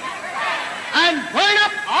one of them and burn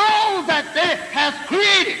up all that they has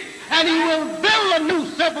created, and he will build a new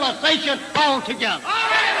civilization altogether.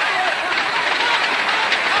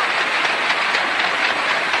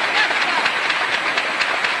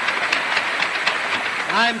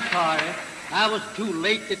 I'm sorry. I was too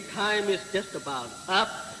late. The time is just about up.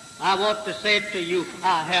 I want to say to you,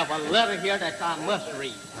 I have a letter here that I must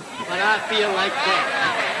read, but I feel like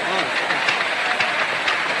that.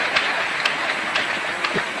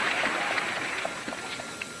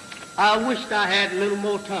 I wished I had a little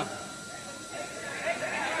more time.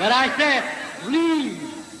 But I said,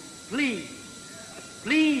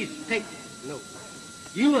 please take note.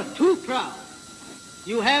 You are too proud.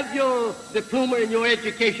 You have your diploma in your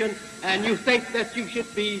education, and you think that you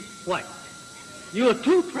should be white. You are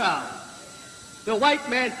too proud. The white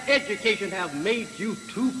man's education have made you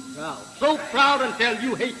too proud. So proud until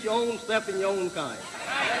you hate your own self and your own kind.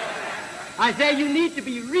 I say you need to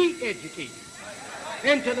be re-educated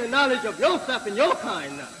into the knowledge of yourself and your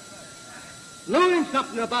kind now. Learn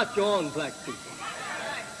something about your own black people.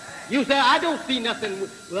 You say, I don't see nothing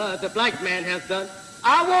the black man has done.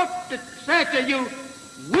 I want to say to you,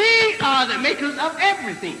 we are the makers of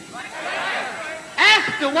everything.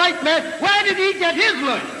 Ask the white man, where did he get his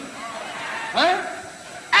learning? Huh?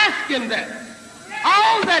 Ask him that.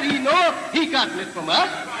 All that he knows, he gotten it from us.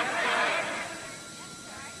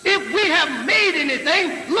 If we have made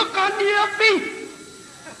anything, look under your feet.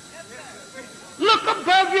 Look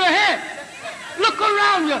above your head. Look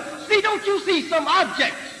around you. See, don't you see some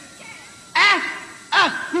objects? Ask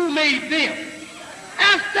us who made them.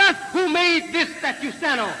 Ask us who made this that you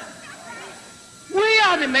stand on. We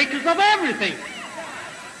are the makers of everything.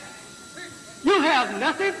 You have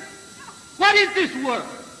nothing. What is this world?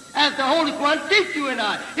 As the Holy One teach you and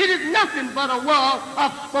I, it is nothing but a world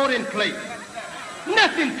of sporting place.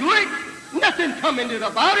 Nothing to it. Nothing coming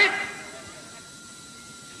about it.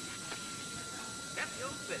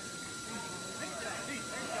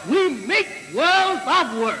 We make worlds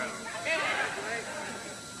of worlds.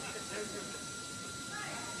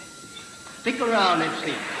 Stick around and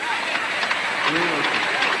see.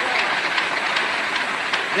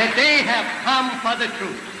 The day have come for the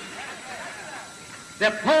truth.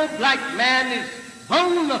 The poor black man is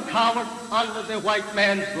bone a coward under the white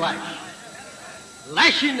man's lash.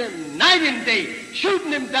 Lashing him night and day,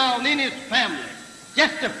 shooting him down in his family,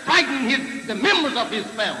 just to frighten the members of his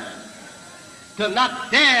family to not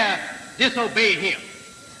dare disobey him.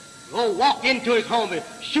 Go walk into his home and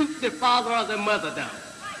shoot the father or the mother down.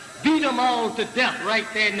 Beat them all to death right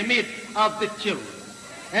there in the midst of the children,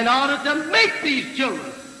 in order to make these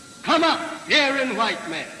children come up fearing white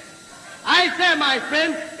man. I say, my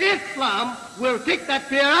friend, Islam will take that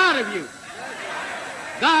fear out of you.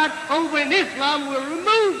 God over in Islam will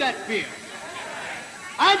remove that fear.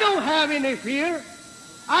 I don't have any fear.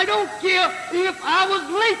 I don't care if I was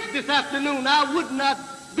lynched this afternoon. I would not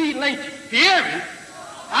be lynched fearing.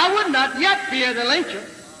 I would not yet fear the lyncher,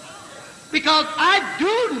 because I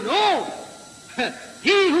do know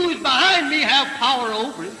he who is behind me have power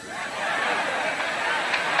over him.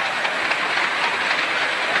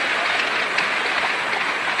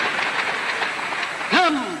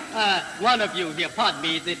 Come, one of you here, pardon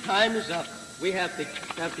me, the time is up. We have to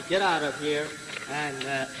get out of here, and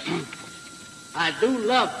I do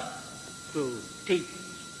love to teach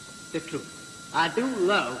the truth. I do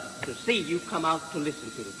love to see you come out to listen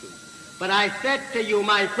to the truth. But I said to you,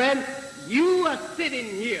 my friend, you are sitting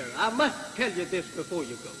here. I must tell you this before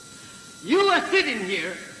you go. You are sitting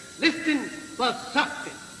here listening for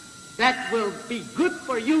something that will be good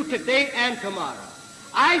for you today and tomorrow.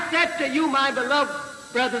 I said to you, my beloved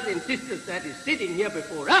brothers and sisters that is sitting here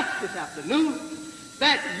before us this afternoon,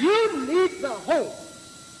 that you need the home.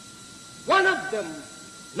 One of the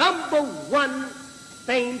number one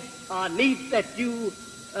things or needs that you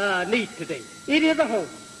need today. It is a home.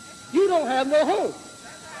 You don't have no home.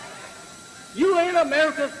 You are in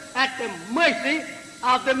America at the mercy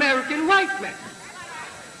of the American white man.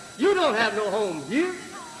 You don't have no home here.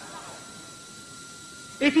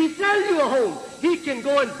 If he sells you a home, he can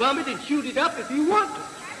go and bum it and shoot it up if he wants to.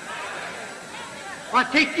 Or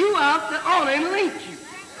take you out to honor and lynch you.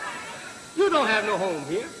 You don't have no home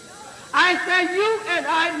here. I say you and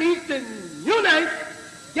I need to unite,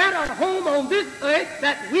 get a home on this earth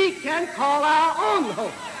that we can call our own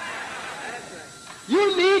home.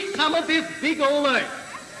 You need some of this big old earth.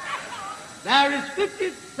 There is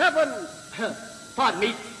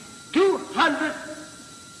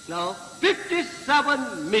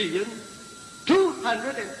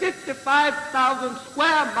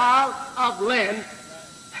square miles of land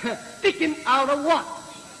sticking out of what?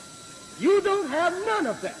 You don't have none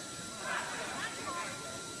of that.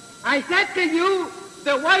 I said to you,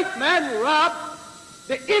 the white man robbed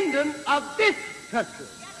the Indian of this country,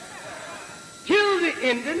 killed the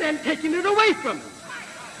Indian and taken it away from him.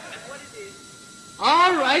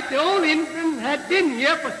 All right, the old Indian had been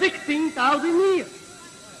here for 16,000 years.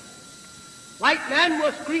 White man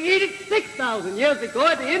was created 6,000 years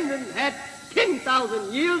ago. The Indian had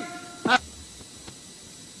 10,000 years.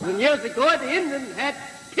 Years ago, the Indian had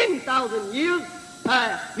 10,000 years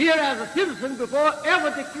here as a citizen before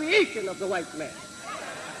ever the creation of the white man.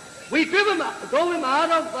 We drove him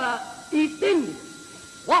out of East India,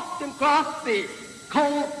 walked him across the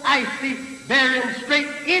cold, icy Bering Strait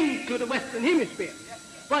into the Western Hemisphere.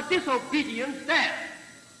 But disobedience there,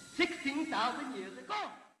 16,000 years ago.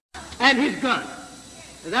 And his gun.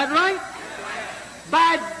 Is that right?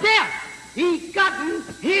 By death, he gotten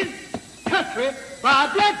his country by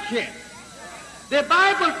bloodshed. The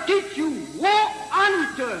Bible teaches you, woe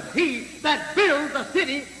unto he that builds a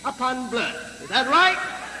city upon blood. Is that right?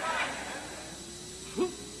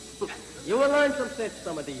 You will learn some sense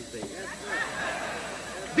some of these things.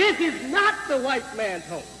 This is not the white man's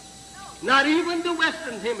home. Not even the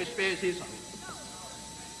Western Hemisphere is his home.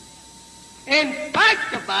 In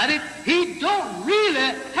fact about it, he don't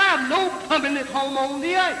really have no permanent home on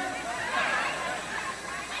the earth.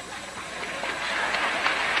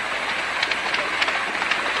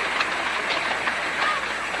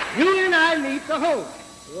 You and I need the home.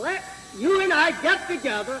 Let you and I get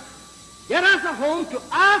together, get us a home to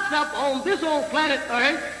ourselves on this old planet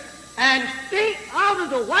Earth, and stay out of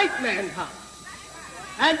the white man's house.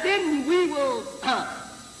 And then we will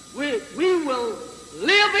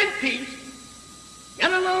live in peace,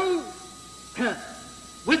 get along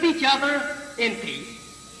with each other in peace,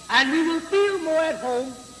 and we will feel more at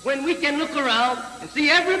home when we can look around and see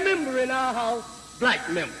every member in our house black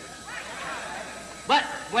members. But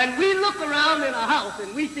when we look around in a house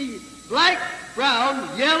and we see black, brown,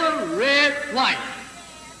 yellow, red, white,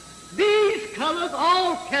 these colors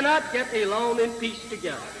all cannot get along in peace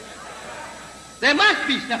together. They must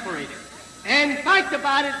be separated. And in fact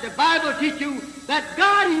about it, the Bible teaches you that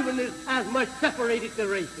God even has much separated the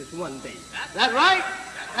races one day. Is that right?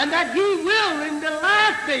 And that he will in the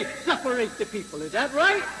last day separate the people. Is that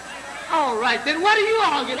right? All right, then what are you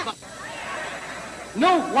arguing about?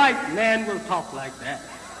 No white man will talk like that.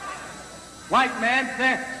 White man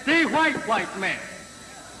says, stay white man.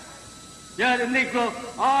 Yeah, the Negro,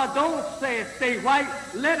 don't say stay white.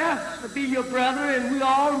 Let us be your brother, and we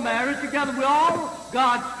all married together. We're all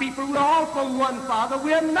God's people. We're all from one Father.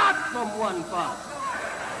 We're not from one Father.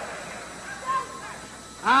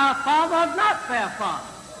 Our Father is not their Father,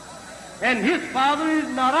 and his Father is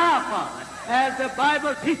not our Father. as the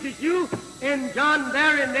Bible teaches you in John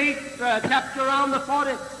there in the 8th chapter around the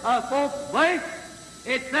 44th verse.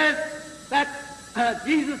 It says that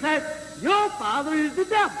Jesus said, your father is the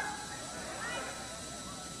devil.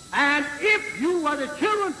 And if you were the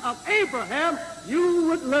children of Abraham, you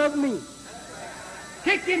would love me.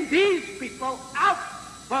 Kicking these people out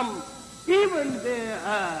from even the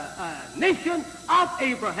nation of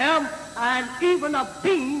Abraham and even of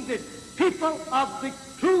being the people of the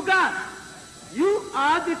true God. You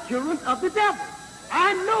are the children of the devil.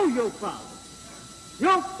 I know your father.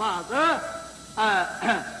 Your father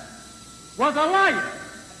was a liar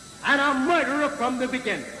and a murderer from the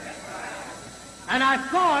beginning. And I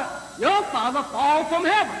saw your father fall from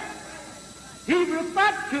heaven. He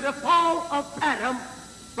referred to the fall of Adam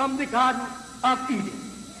from the Garden of Eden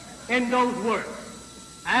in those words.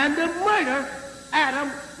 And the murder,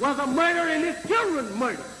 Adam was a murderer and his children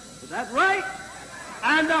murdered. Is that right?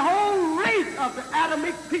 And the whole race of the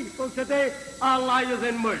Adamic people today are liars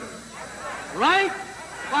and murderers. Right?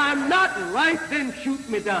 If I'm not right, then shoot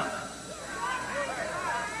me down.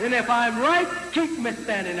 And if I'm right, keep me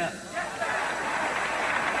standing up.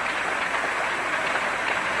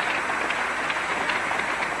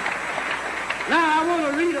 Now, I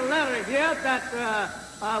want to read a letter here that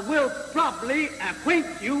will probably acquaint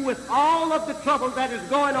you with all of the trouble that is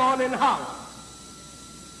going on in Holland.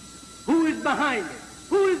 Who is behind it?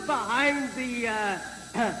 Who is behind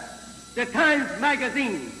the Times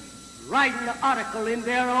Magazine writing an article in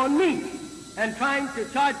there on me and trying to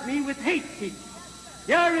charge me with hate speech?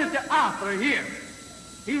 Here is the author here.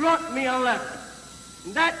 He wrote me a letter.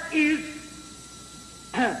 And that is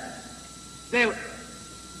the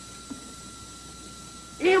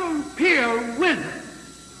imperial wisdom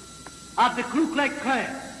of the Ku Klux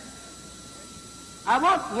Klan. I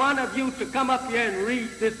want one of you to come up here and read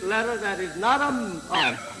this letter that is not a...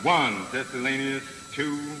 1 Thessalonians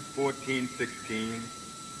 2, 14, 16,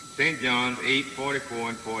 St. John's 8, 44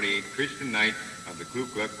 and 48, Christian Knights of the Ku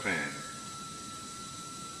Klux Klan.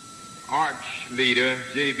 Arch Leader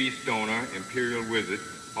J.B. Stoner, Imperial Wizard,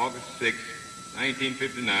 August 6,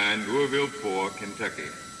 1959, Louisville 4, Kentucky.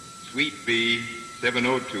 Suite B,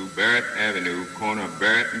 702 Barrett Avenue, corner of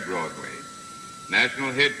Barrett and Broadway.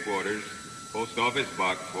 National Headquarters, Post Office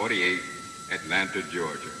Box 48, Atlanta,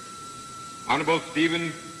 Georgia. Honorable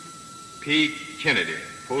Stephen P. Kennedy,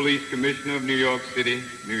 Police Commissioner of New York City,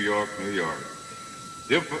 New York, New York.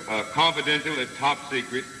 Confidential and top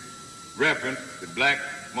secret reference to black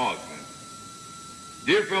Muslims.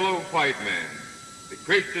 Dear fellow white man, the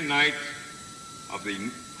Christian Knights of the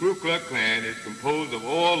Ku Klux Klan is composed of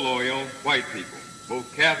all loyal white people,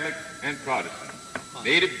 both Catholic and Protestant,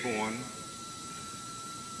 native born.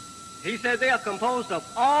 He said they are composed of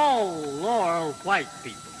all loyal white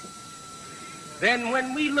people. Then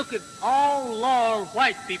when we look at all loyal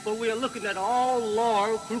white people, we are looking at all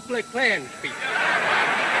loyal Ku Klux Klan people.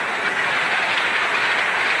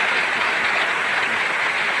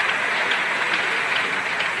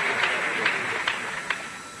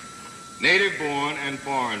 Native born and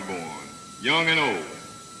foreign born, young and old,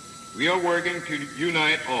 we are working to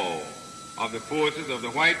unite all of the forces of the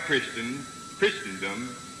white Christendom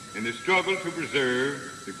in the struggle to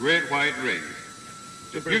preserve the great white race.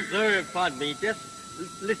 To preserve, pardon me,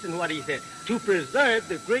 just listen what he said. To preserve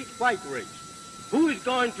the great white race. Who is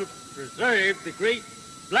going to preserve the great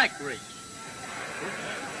black race?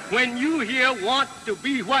 When you here want to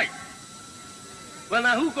be white. Well,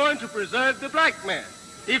 now, who's going to preserve the black man?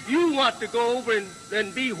 If you want to go over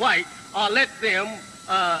and be white, or let them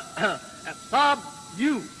absorb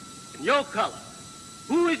you and your color,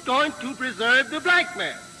 who is going to preserve the black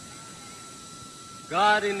man?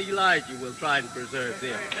 God and Elijah will try and preserve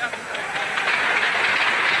them.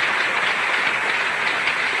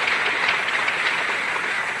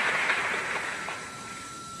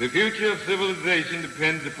 The future of civilization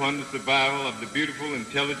depends upon the survival of the beautiful,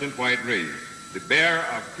 intelligent white race, the bearer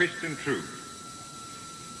of Christian truth.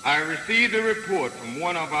 I received a report from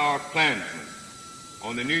one of our Klansmen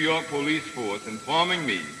on the New York police force informing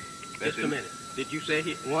me that... Just a minute. Did you say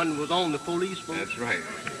one was on the police force? That's right.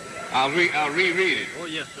 I'll reread it. Oh,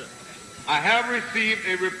 yes, sir. I have received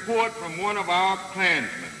a report from one of our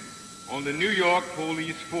Klansmen on the New York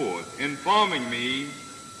police force informing me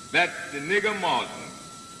that the nigger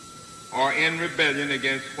Muslims are in rebellion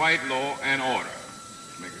against white law and order.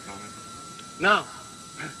 Make a comment? Now,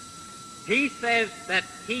 he says that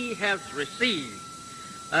he has received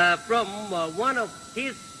from one of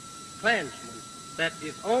his Klansmen that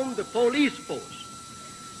is on the police force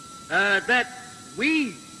that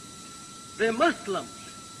we, the Muslims,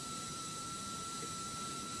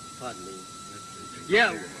 pardon me,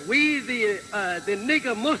 Yeah, we, the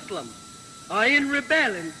nigger Muslims, are in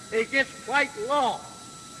rebellion against white law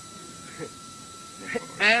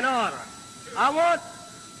and order. I want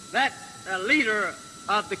that leader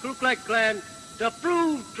of the Ku Klux Klan to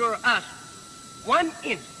prove to us one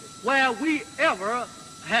instance where we ever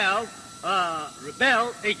have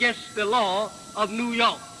rebelled against the law of New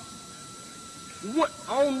York.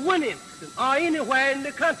 On one instance or anywhere in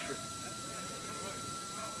the country.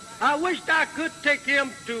 I wished I could take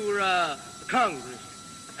him to Congress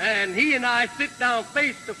and he and I sit down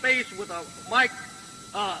face to face with a mic,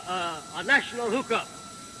 a national hookup,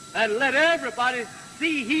 and let everybody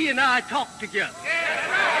see he and I talk together.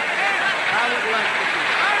 I would like to see that.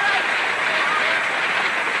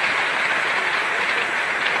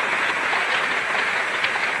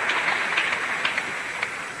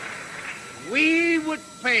 We would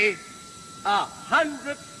pay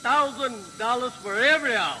 $100,000 for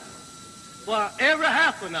every hour, for every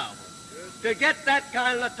half an hour, to get that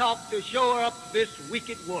kind of talk to shore up this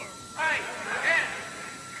wicked world.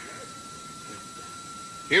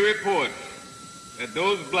 He reports that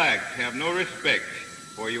those blacks have no respect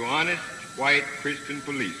for you honest white Christian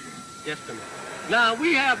policemen. Just a minute. Now,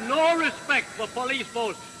 we have no respect for police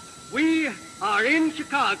force. We are in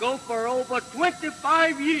Chicago for over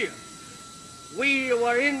 25 years. We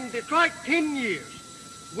were in Detroit 10 years.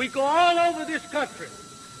 We go all over this country.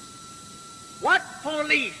 What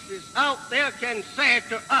police is out there can say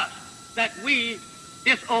to us that we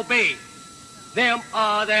disobey them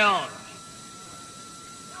or their orders?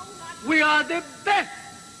 We are the best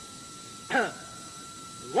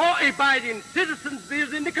law-abiding citizens there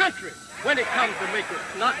is in the country when it comes to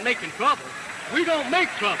not making trouble. We don't make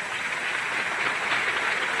trouble.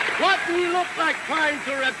 What we look like trying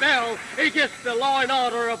to rebel against the law and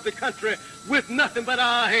order of the country with nothing but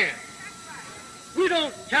our hands. We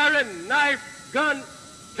don't carry knife, gun,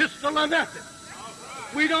 pistol, or nothing.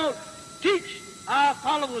 We don't teach our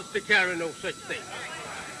followers to carry no such thing.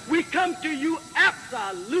 We come to you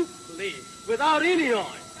absolutely without any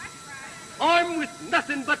armed with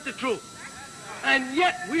nothing but the truth. And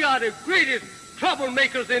yet we are the greatest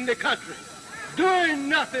troublemakers in the country, doing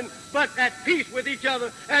nothing but at peace with each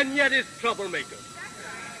other, and yet it's troublemakers.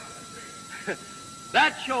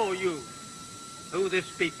 That shows you who these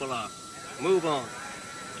people are. Move on.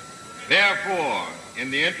 Therefore, in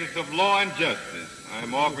the interest of law and justice, I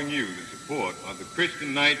am offering you the support of the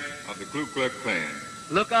Christian Knights of the Ku Klux Klan.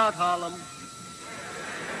 Look out, Harlem.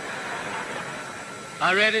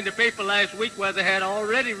 I read in the paper last week where they had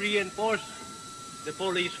already reinforced the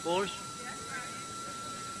police force.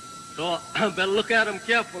 So better look at them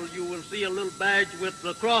careful. You will see a little badge with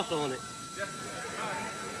the cross on it.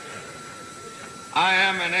 I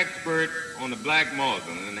am an expert on the black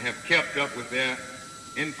Muslims and have kept up with their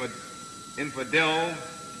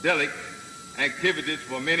infidelic activities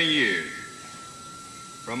for many years.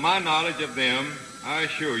 From my knowledge of them, I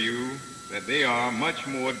assure you that they are much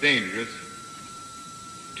more dangerous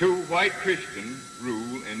to white Christian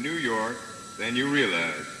rule in New York than you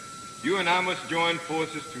realize. You and I must join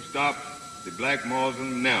forces to stop the black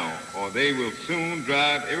Muslim now, or they will soon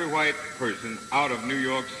drive every white person out of New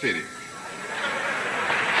York City.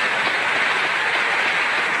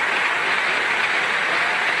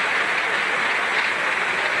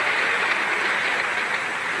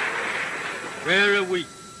 Very weak.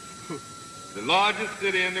 The largest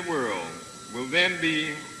city in the world will then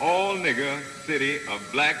be all-nigger city of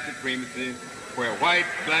black supremacy, where white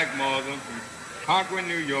black Muslims conquering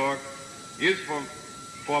New York is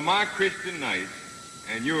for my Christian Knights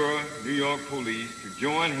and your New York police to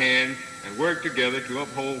join hands and work together to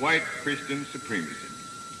uphold white Christian supremacy.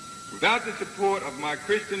 Without the support of my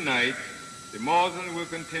Christian Knights, the Muslims will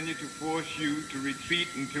continue to force you to retreat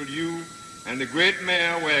until you and the great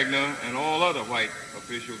Mayor Wagner and all other white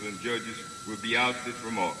officials and judges will be ousted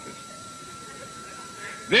from office.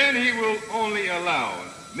 Then he will only allow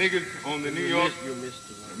niggas on the New York... You missed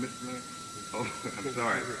the line. Oh, I'm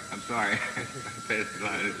sorry. I passed the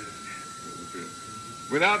line.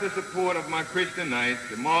 Without the support of my Christian Knights,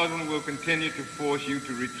 the Muslims will continue to force you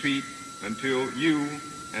to retreat until you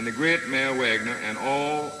and the great Mayor Wagner and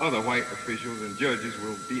all other white officials and judges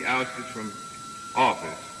will be ousted from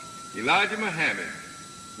office. Elijah Muhammad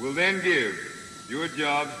will then give your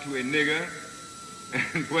jobs to a nigger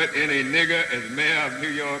and put in a nigger as mayor of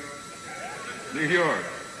New York.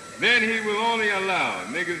 Then he will only allow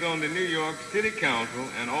niggers on the New York City Council,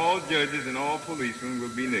 and all judges and all policemen will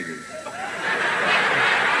be niggers.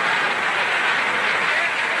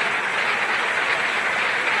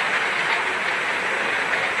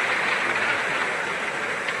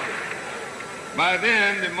 By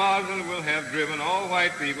then, the Muslim will have driven all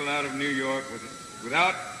white people out of New York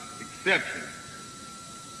without exception.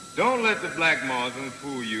 Don't let the black Muslims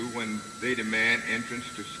fool you when they demand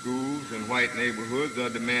entrance to schools in white neighborhoods or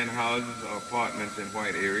demand houses or apartments in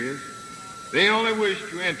white areas. They only wish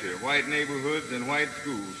to enter white neighborhoods and white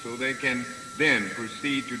schools so they can then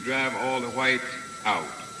proceed to drive all the whites out.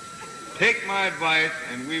 Take my advice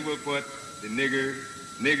and we will put the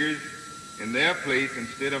niggers in their place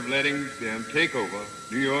instead of letting them take over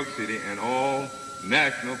New York City and all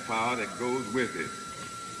national power that goes with it.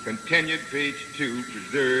 Continued, page 2,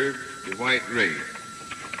 preserve the white race.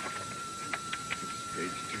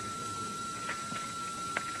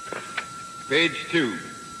 Page 2.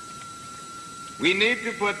 We need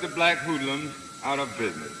to put the black hoodlums out of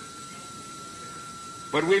business.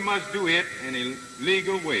 But we must do it in a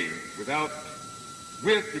legal way with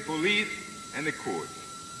the police and the courts.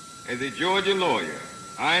 As a Georgia lawyer,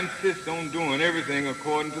 I insist on doing everything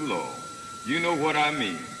according to law. You know what I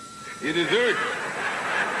mean. It is urgent.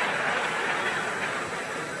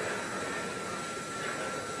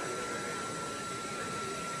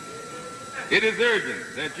 It is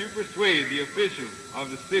urgent that you persuade the officials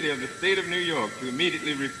of the state of New York to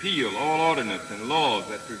immediately repeal all ordinances and laws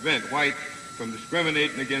that prevent whites from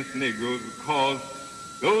discriminating against Negroes, because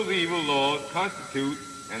those evil laws constitute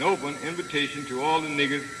an open invitation to all the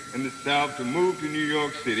niggers in the South to move to New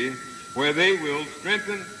York City, where they will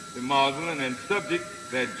strengthen the Muslim and subject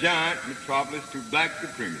that giant metropolis to black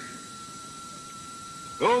supremacy.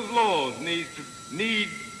 Those laws need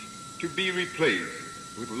to be replaced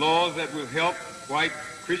with laws that will help white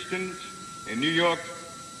Christians in New York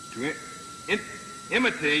to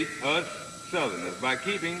imitate us Southerners by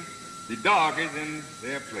keeping the darkies in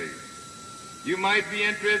their place. You might be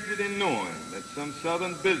interested in knowing that some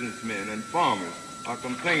Southern businessmen and farmers are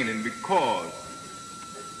complaining because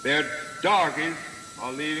their darkies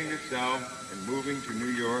are leaving the South and moving to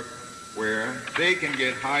New York, where they can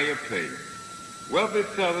get higher pay. Wealthy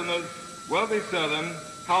Southern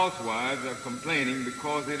housewives are complaining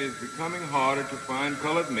because it is becoming harder to find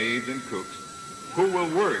colored maids and cooks who will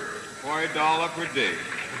work for $1 per day.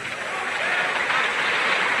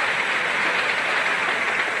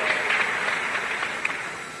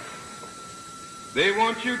 They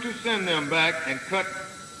want you to send them back and cut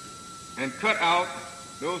out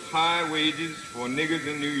those high wages for niggers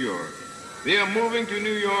in New York. They are moving to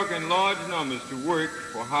New York in large numbers to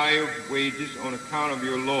work for higher wages on account of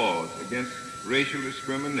your laws against racial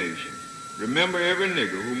discrimination. Remember, every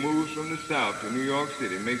nigger who moves from the South to New York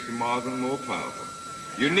City makes the Muslim more powerful.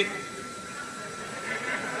 You need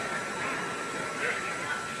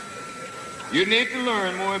to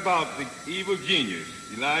learn more about the evil genius,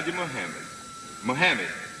 Elijah Muhammad,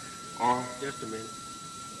 or... Just a minute.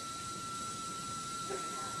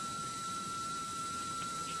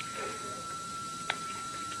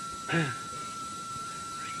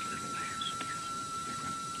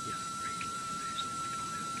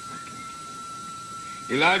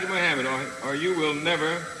 Elijah Muhammad, or you will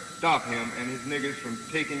never stop him and his niggers from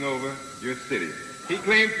taking over your city. He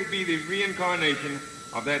claims to be the reincarnation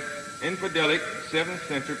of that infidelic 7th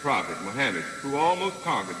century prophet, Muhammad, who almost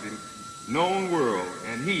conquered the known world,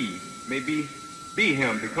 and he may be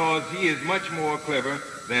him because he is much more clever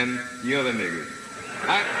than the other niggers.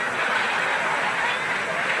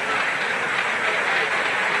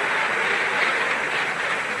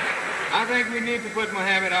 I think we need to put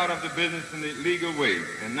Muhammad out of the business in the legal way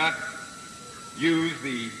and not use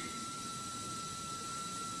the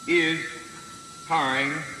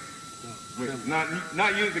hiring,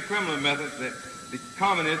 not use the criminal methods that the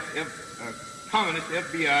communist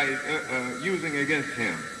FBI is using against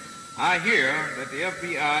him. I hear that the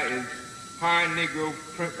FBI is hiring Negro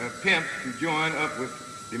pimps to join up with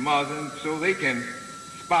the Muslims so they can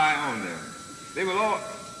spy on them. They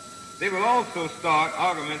will also start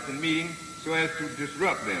arguments and meetings so as to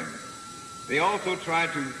disrupt them. They also try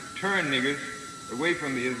to turn niggers away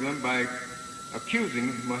from the Islam by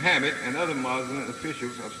accusing Muhammad and other Muslim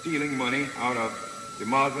officials of stealing money out of the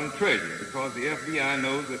Muslim treasury, because the FBI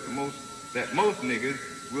knows that most niggers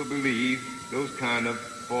will believe those kind of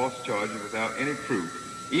false charges without any proof.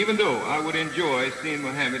 Even though I would enjoy seeing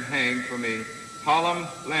Muhammad hanged from a Harlem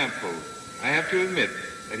lamppost, I have to admit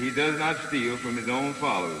that he does not steal from his own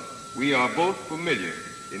followers. We are both familiar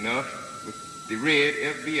enough with the red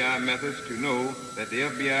FBI methods to know that the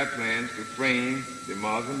FBI plans to frame the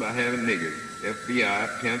Muslim by having niggers.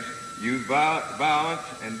 FBI pimps use violence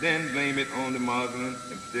and then blame it on the Muslim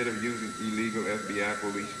instead of using illegal FBI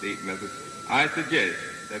police state methods. I suggest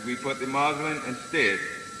that we put the Muslim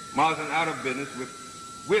out of business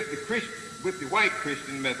with the white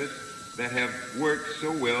Christian methods that have worked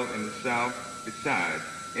so well in the South besides.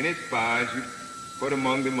 Any spies you put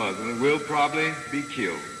among the Muslims will probably be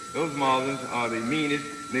killed. Those Muslims are the meanest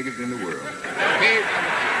niggas in the world. Page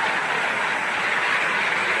number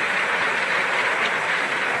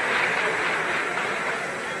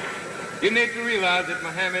 2. You need to realize that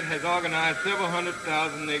Muhammad has organized several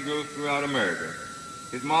 100,000 Negroes throughout America.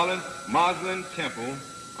 His Muslim temple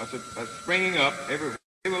are springing up everywhere.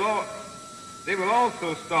 They will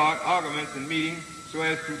also start arguments and meetings so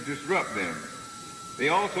as to disrupt them. They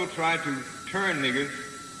also try to turn niggers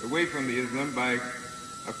away from the Islam by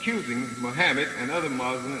accusing Muhammad and other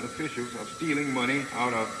Muslim officials of stealing money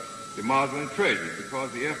out of the Muslim treasury,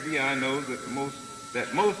 because the FBI knows that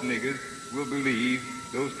most niggers will believe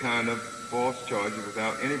those kind of false charges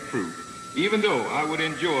without any proof. Even though I would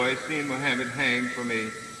enjoy seeing Muhammad hanged from a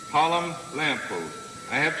Harlem lamppost,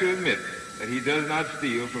 I have to admit that he does not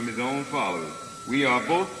steal from his own followers. We are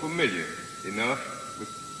both familiar enough with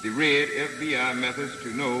the red FBI methods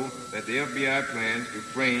to know that the FBI plans to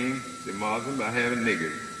frame the Muslim by having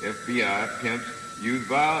niggers. FBI pimps use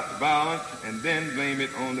violence and then blame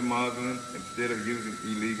it on the Muslim instead of using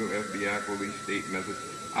illegal FBI police state methods.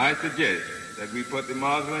 I suggest that we put the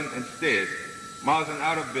Muslim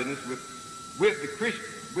out of business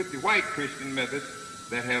with the white Christian methods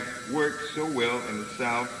that have worked so well in the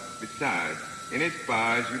South besides. Any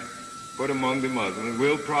spies you put among the Muslims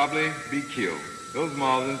will probably be killed. Those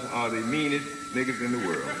Muslims are the meanest niggas in the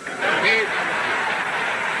world. Page number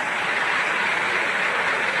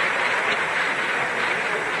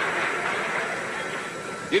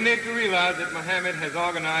 2. You need to realize that Muhammad has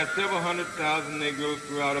organized several 100,000 Negroes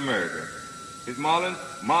throughout America. His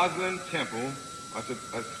Muslim temple are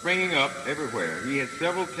springing up everywhere. He has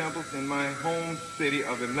several temples in my home city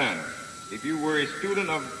of Atlanta. If you were a student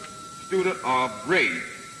of race,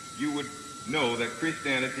 you would know that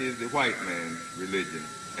Christianity is the white man's religion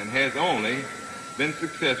and has only been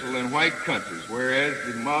successful in white countries, whereas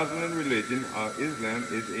the Muslim religion, Islam,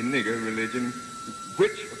 is a nigger religion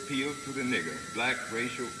which appeals to the nigger, black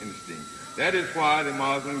racial instinct. That is why the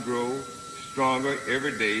Muslim grows stronger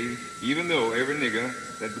every day, even though every nigger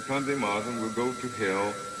that becomes a Muslim will go to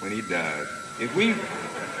hell when he dies. If we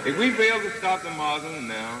fail to stop the Muslims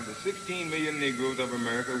now, the 16 million Negroes of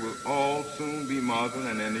America will all soon be Muslim,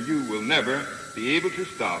 and then you will never be able to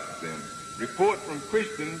stop them. Reports from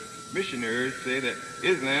Christian missionaries say that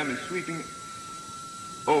Islam is sweeping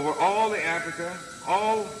over all of Africa,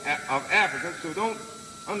 so don't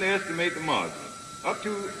underestimate the Muslims. Up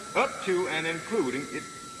to and including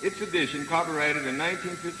its edition, copyrighted in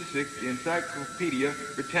 1956, the Encyclopedia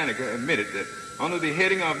Britannica admitted that under the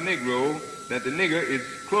heading of Negro, that the nigger is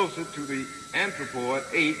closer to the anthropoid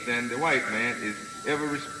ape than the white man is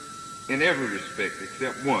in every respect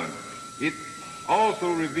except one. It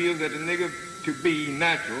also reveals that the nigger to be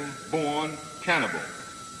natural, born cannibal.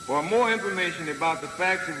 For more information about the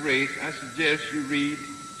facts of race, I suggest you read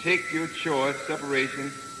Take Your Choice,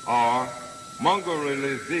 Separation, or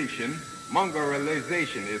Mongrelization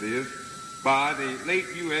it is, by the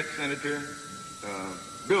late U.S. Senator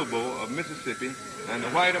Bilbo of Mississippi and the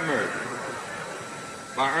White American,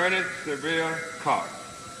 by Ernest Severe Cox.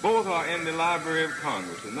 Both are in the Library of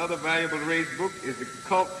Congress. Another valuable race book is The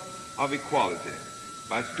Cult of Equality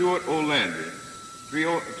by Stuart O. Landry,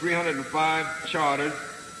 305 Charters,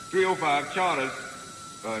 New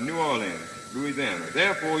Orleans, Louisiana.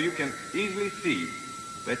 Therefore, you can easily see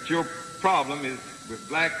that your problem is with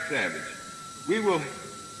black savage. We will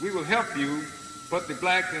help you put the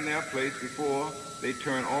blacks in their place before they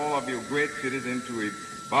turn all of your great cities into a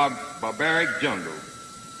barbaric jungle.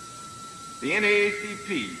 The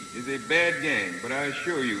NAACP is a bad gang, but I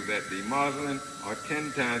assure you that the Muslims are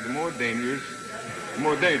 10 times more dangerous.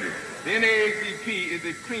 The NAACP is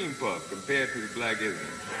a cream puff compared to the black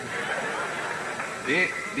Islam. The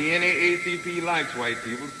NAACP likes white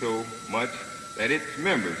people so much that its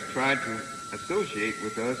members try to associate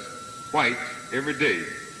with us whites every day.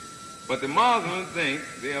 But the Muslims think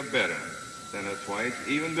they are better than us whites,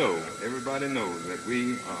 even though everybody knows that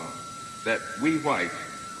we whites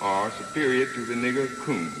are superior to the nigger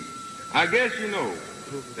coons. I guess you know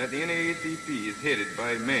that the NAACP is headed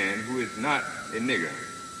by a man who is not a nigger,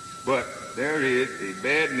 but there is a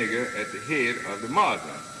bad nigger at the head of the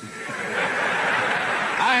Muslims.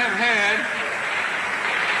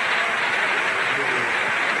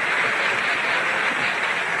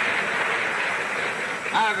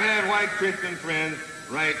 I've had white Christian friends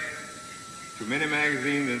write to many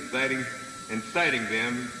magazines inciting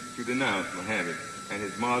them to denounce Muhammad and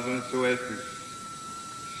his Muslims so as to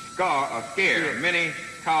scare many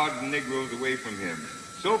cowed Negroes away from him.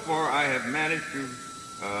 So far, I have managed to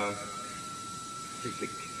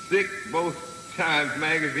Sick, both Times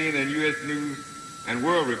Magazine and U.S. News and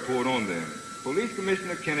World Report on them. Police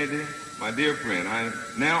Commissioner Kennedy, my dear friend, I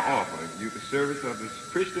now offer you the service of the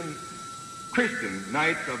Christian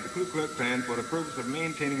Knights of the Ku Klux Klan for the purpose of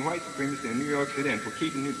maintaining white supremacy in New York City and for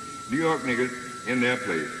keeping New York niggers in their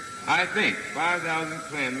place. I think 5,000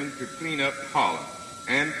 Klansmen could clean up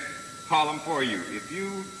Harlem for you if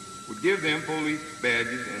you would give them police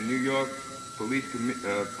badges and New York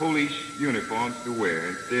police uniforms to wear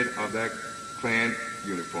instead of their Klan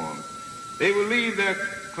uniforms. They will leave their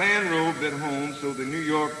Klan robes at home so the New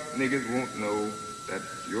York niggers won't know that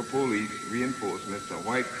your police reinforcements are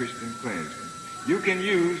white Christian Klansmen. You can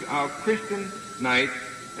use our Christian Knights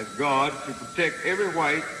as guards to protect every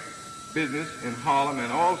white business in Harlem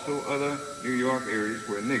and also other New York areas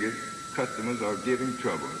where niggers customers are giving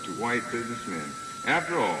trouble to white businessmen.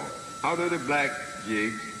 After all, how do the black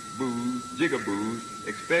jigaboos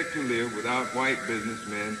expect to live without white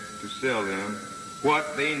businessmen to sell them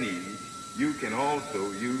what they need? You can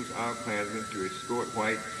also use our Klansmen to escort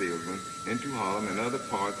white salesmen into Harlem and other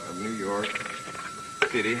parts of New York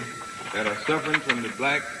City that are suffering from the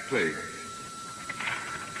black plague.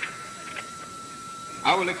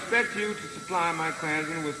 I will expect you to supply my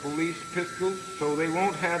Klansmen with police pistols so they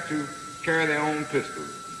won't have to carry their own pistols.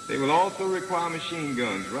 They will also require machine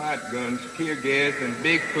guns, riot guns, tear gas, and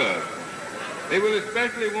big clubs. They will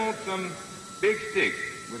especially want some big sticks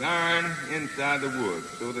with iron inside the wood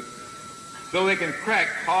so they can crack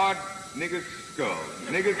hard niggers' skulls.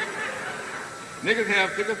 Niggers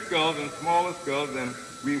have thicker skulls and smaller skulls than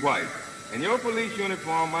we whites. In your police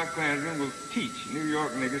uniform, my Klansmen will teach New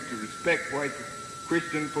York niggers to respect white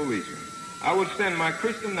Christian policemen. I will send my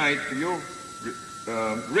Christian Knights to your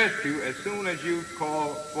rescue as soon as you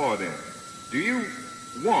call for them. Do you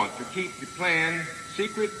want to keep the plan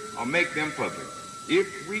secret or make them public?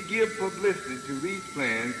 If we give publicity to these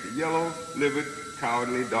plans, the yellow-livered,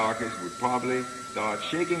 cowardly darkies would probably start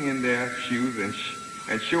shaking in their shoes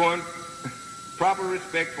and showing proper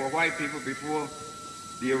respect for white people before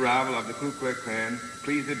the arrival of the Ku Klux Klan.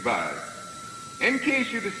 Please advise. In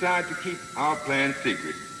case you decide to keep our plan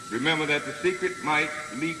secret, remember that the secret might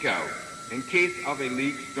leak out. In case of a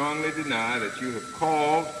leak, strongly deny that you have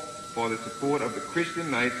called for the support of the Christian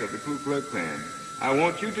Knights of the Ku Klux Klan. I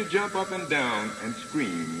want you to jump up and down and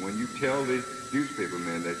scream when you tell the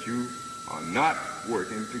newspapermen that you are not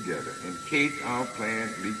working together in case our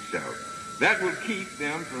plan leaks out. That will keep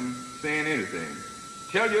them from saying anything.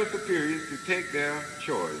 Tell your superiors to take their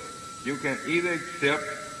choice. You can either accept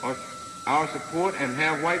our support and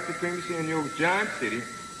have white supremacy in your giant city,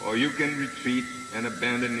 or you can retreat and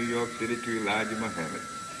abandon New York City to Elijah Muhammad,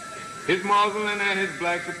 his Muslim and his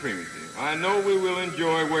black supremacy. I know we will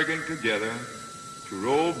enjoy working together to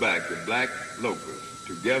roll back the black locusts.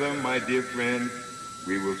 Together, my dear friends,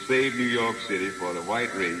 we will save New York City for the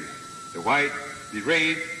white race, the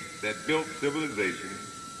race that built civilization.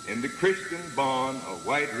 In the Christian bond of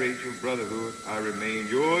white racial brotherhood, I remain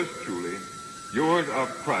yours truly, yours of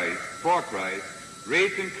Christ, for Christ,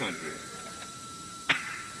 race and country.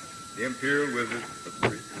 The Imperial Wizard of the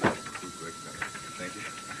Christian Ku Klux Klan. Thank you.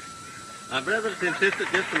 Brothers and sisters,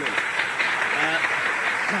 just a minute.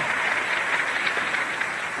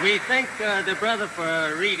 We thank the brother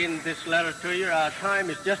for reading this letter to you. Our time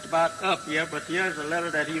is just about up here, but here's a letter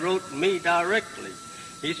that he wrote me directly.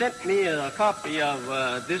 He sent me a copy of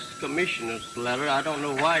this commissioner's letter. I don't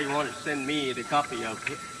know why he wanted to send me the copy of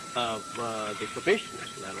the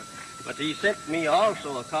commissioner's letter. But he sent me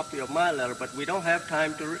also a copy of my letter, but we don't have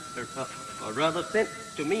time to, or rather sent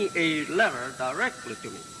to me a letter directly to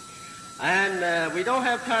me. And we don't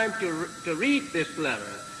have time to read this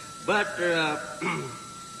letter, but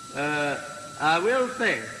I will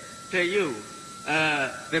say to you,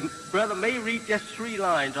 the brother may read just 3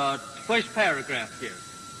 lines, or first paragraph here.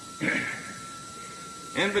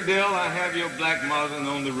 Infidel, I have your black Muslim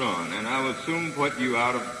on the run, and I will soon put you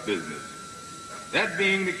out of business. That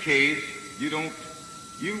being the case,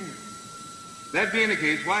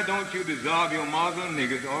 why don't you dissolve your Muslim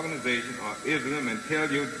niggers organization or Islam and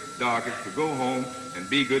tell your darkies to go home and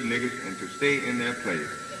be good niggers and to stay in their place?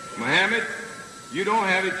 Muhammad, you don't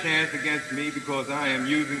have a chance against me because I am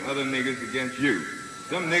using other niggers against you.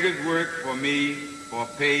 Some niggers work for me for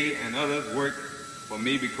pay and others work for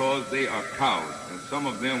me because they are cowards. And some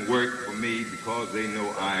of them work for me because they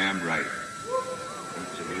know I am right.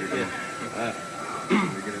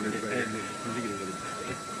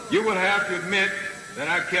 You will have to admit that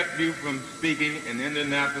I kept you from speaking in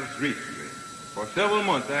Indianapolis recently. For several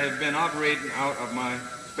months I have been operating out of my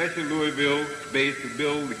special Louisville base to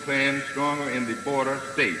build the Klan stronger in the border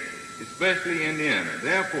states, especially Indiana.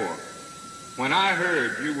 Therefore, When I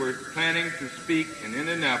heard you were planning to speak in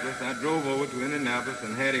Indianapolis, I drove over to Indianapolis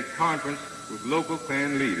and had a conference with local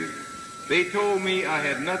Klan leaders. They told me I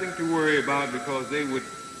had nothing to worry about because they would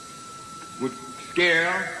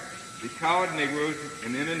scare the coward Negroes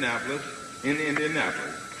in Indianapolis.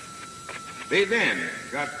 They then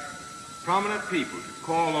got prominent people to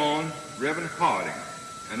call on Reverend Harding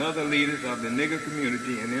and other leaders of the nigger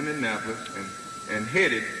community in Indianapolis and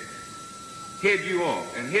headed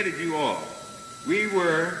you off. We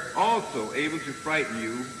were also able to frighten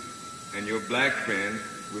you and your black friends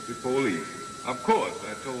with the police. Of course,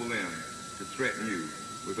 I told them to threaten you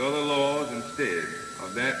with other laws instead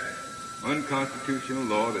of that unconstitutional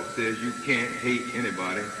law that says you can't hate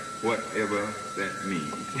anybody, whatever that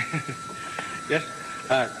means. Yes,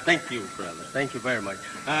 thank you, brother. Thank you very much.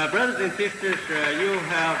 Brothers and sisters, you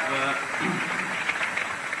have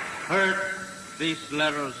heard these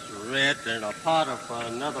letters read and a part of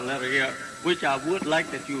another letter here, which I would like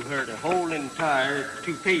that you heard the whole entire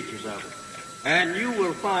 2 pages of it. And you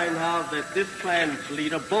will find out that this Klan's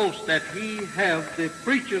leader boasts that he have the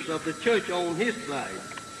preachers of the church on his side,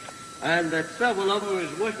 and that several of them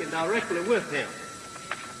is working directly with him.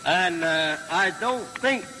 And I don't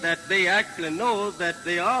think that they actually know that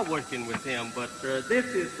they are working with him, but this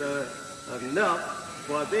is enough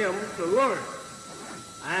for them to learn.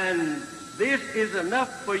 And this is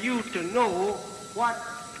enough for you to know what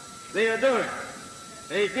they are doing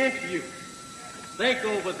against you. Think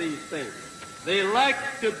over these things. They like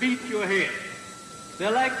to beat your head. They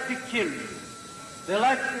like to kill you. They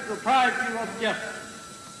like to deprive you of justice.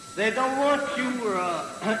 They don't want you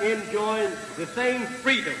enjoying the same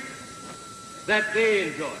freedom that they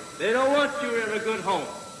enjoy. They don't want you in a good home.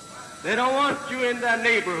 They don't want you in their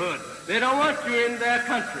neighborhood. They don't want you in their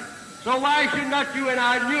country. So why should not you and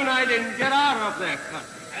I unite and get out of their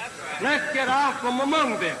country? Let's get out from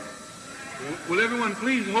among them. Will everyone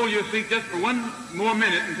please hold your seat just for one more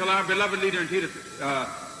minute until our beloved leader and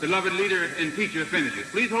teacher finishes.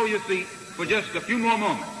 Please hold your seat for just a few more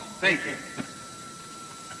moments. Thank you.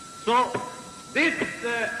 So this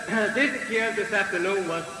here this afternoon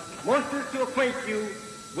was mostly to acquaint you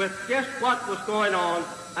with just what was going on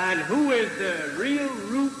and who is the real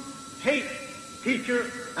root hate teacher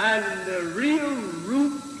and the real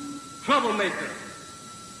root troublemaker.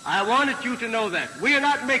 I wanted you to know that. We are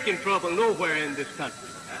not making trouble nowhere in this country.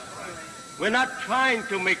 We're not trying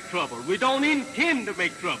to make trouble. We don't intend to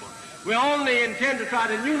make trouble. We only intend to try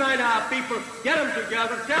to unite our people, get them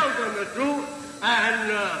together, tell them the truth,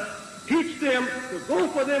 and teach them to go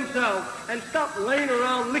for themselves and stop laying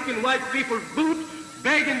around licking white people's boots,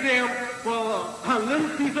 begging them for a little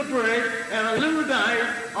piece of bread and a little dime,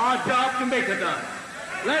 our job to make a dime.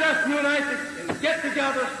 Let us unite and get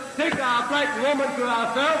together, take our black woman to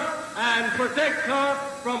ourselves, and protect her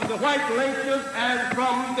from the white lynchers and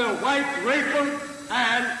from the white rapers.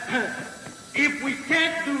 And if we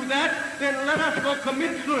can't do that, then let us go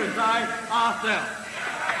commit suicide ourselves.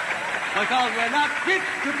 Because we're not fit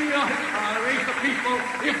to be a race of people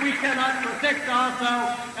if we cannot protect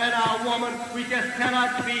ourselves and our woman. We just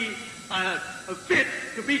cannot be fit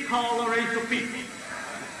to be called a race of people.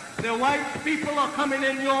 The white people are coming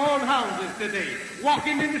in your own houses today,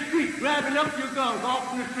 walking in the street, grabbing up your guns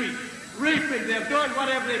off the street, raping them, doing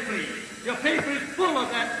whatever they please. Your paper is full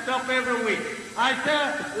of that stuff every week. I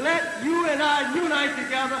said, let you and I unite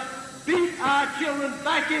together, beat our children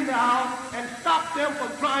back in the house, and stop them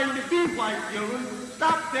from trying to be white children,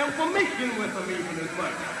 stop them from mixing with them even as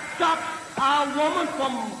much. Stop our woman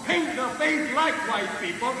from painting her face like white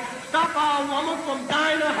people, stop our woman from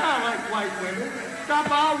dyeing her hair like white women, stop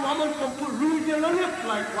our woman from rouging her lips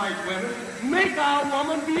like white women. Make our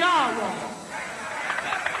woman be our woman.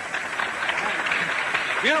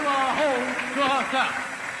 Give her a home to herself.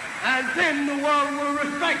 And then the world will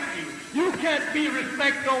respect you. You can't be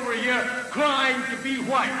respected over here crying to be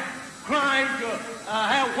white, crying to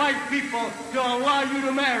have white people to allow you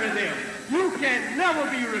to marry them. You can never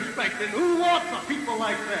be respected. Who wants a people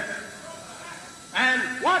like that? And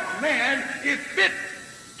what man is fit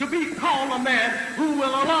to be called a man who will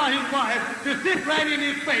allow his wife to sit right in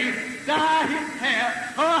his face, dye his hair,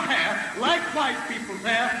 her hair, like white people's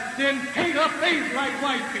hair, then paint her face like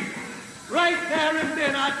white people? Right there and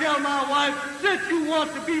then I tell my wife, since you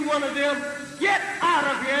want to be one of them, get out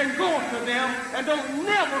of here and go to them and don't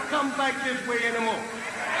never come back this way anymore.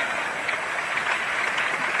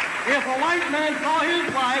 If a white man saw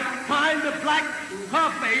his wife trying to blacken her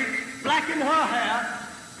face, blacken her hair,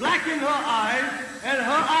 blacken her eyes, and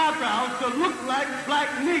her eyebrows to look like black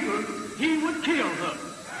niggers, he would kill her.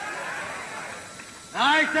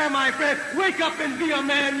 I say, my friend, wake up and be a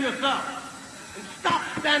man yourself. And stop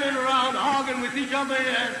standing around arguing with each other.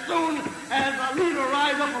 As soon as a leader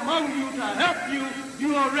rises up among you to help you,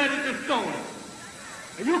 you are ready to stone him.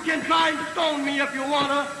 And you can try and stone me if you want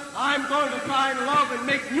to. I'm going to try and love and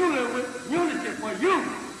make unity for you.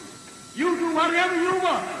 You do whatever you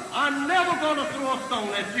want. I'm never going to throw a stone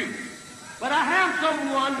at you. But I have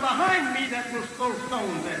someone behind me that will throw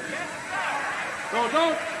stones at you. So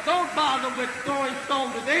don't bother with throwing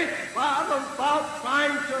stones today. Bother about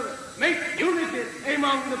trying to make unity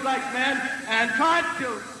among the black man and try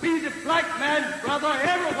to be the black man's brother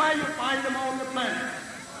everywhere you find him on the planet.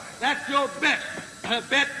 That's your best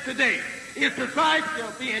bet today, is to try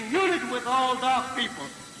to be in unity with all dark people.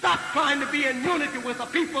 Stop trying to be in unity with the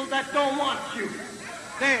people that don't want you.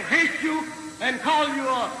 They hate you and call you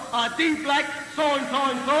a D-black so-and-so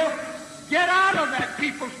and so. Get out of that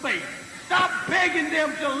people's face. Stop begging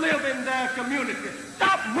them to live in their community.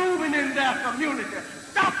 Stop moving in their community.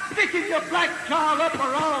 Stop sticking your black child up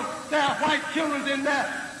around their white children in their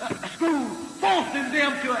school, forcing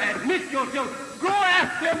them to admit your children. Go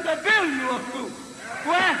ask them to build you a school.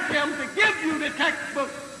 Go ask them to give you the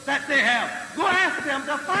textbooks that they have. Go ask them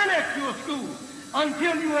to finance your school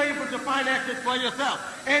until you're able to finance it for yourself.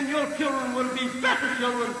 And your children will be better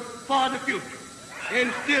children for the future.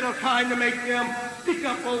 Instead of trying to make them stick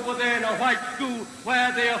up over there in a white school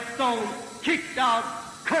where they are stoned, kicked out,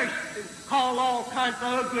 cursed, and called all kinds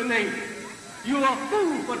of ugly names. You're a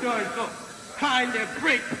fool for doing so, trying to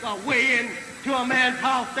break a way into a man's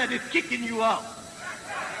house that is kicking you out.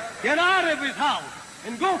 Get out of his house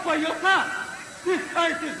and go for yourself. This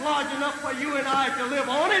place is large enough for you and I to live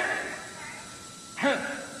on it.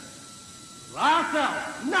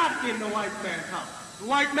 Ourselves, not in the white man's house. The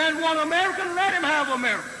white man wants America, let him have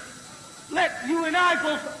America. Let you and I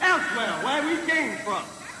go elsewhere, where we came from.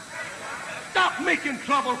 Stop making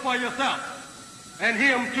trouble for yourself. And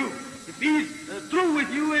him too. If he's through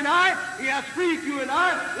with you and I, he has freed you and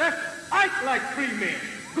I, let's act like free men.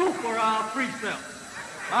 Go for our free self.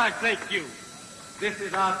 I thank you. This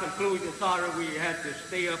is our conclusion. Sorry we had to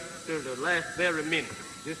stay up to the last very minute.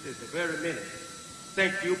 This is the very minute.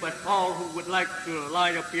 Thank you, but all who would like to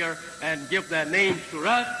line up here and give their names to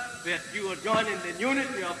us, that you are joining the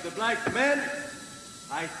unity of the black man,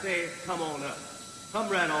 I say, come on up. Come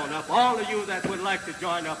right on up. All of you that would like to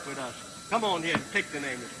join up with us, come on here and take the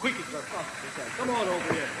name as quick as possible. Come on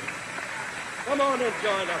over here. Come on and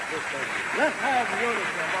join up with us. Let's have unity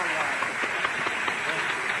among us.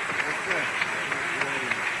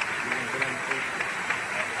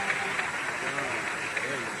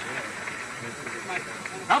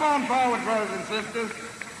 Come on forward, brothers and sisters.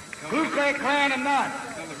 Ku Klux Klan or not.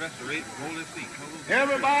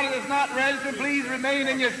 Everybody that's not registered, please remain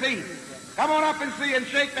in your seat. Come on up and see and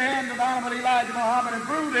shake the hand of Honorable Elijah Muhammad and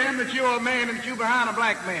prove to him that you're a man and that you're behind a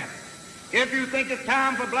black man. If you think it's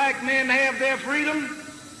time for black men to have their freedom,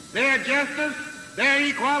 their justice, their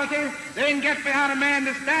equality, they can get behind a man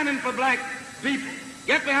that's standing for black people.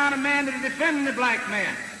 Get behind a man that is defending the black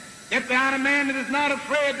man. Get behind a man that is not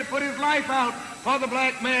afraid to put his life out for the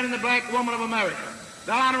black man and the black woman of America,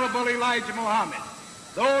 the Honorable Elijah Muhammad.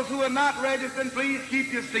 Those who are not registered, please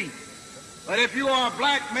keep your seat. But if you are a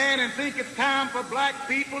black man and think it's time for black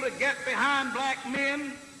people to get behind black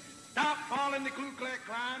men, stop calling the Ku Klux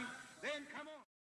Klan, then come on.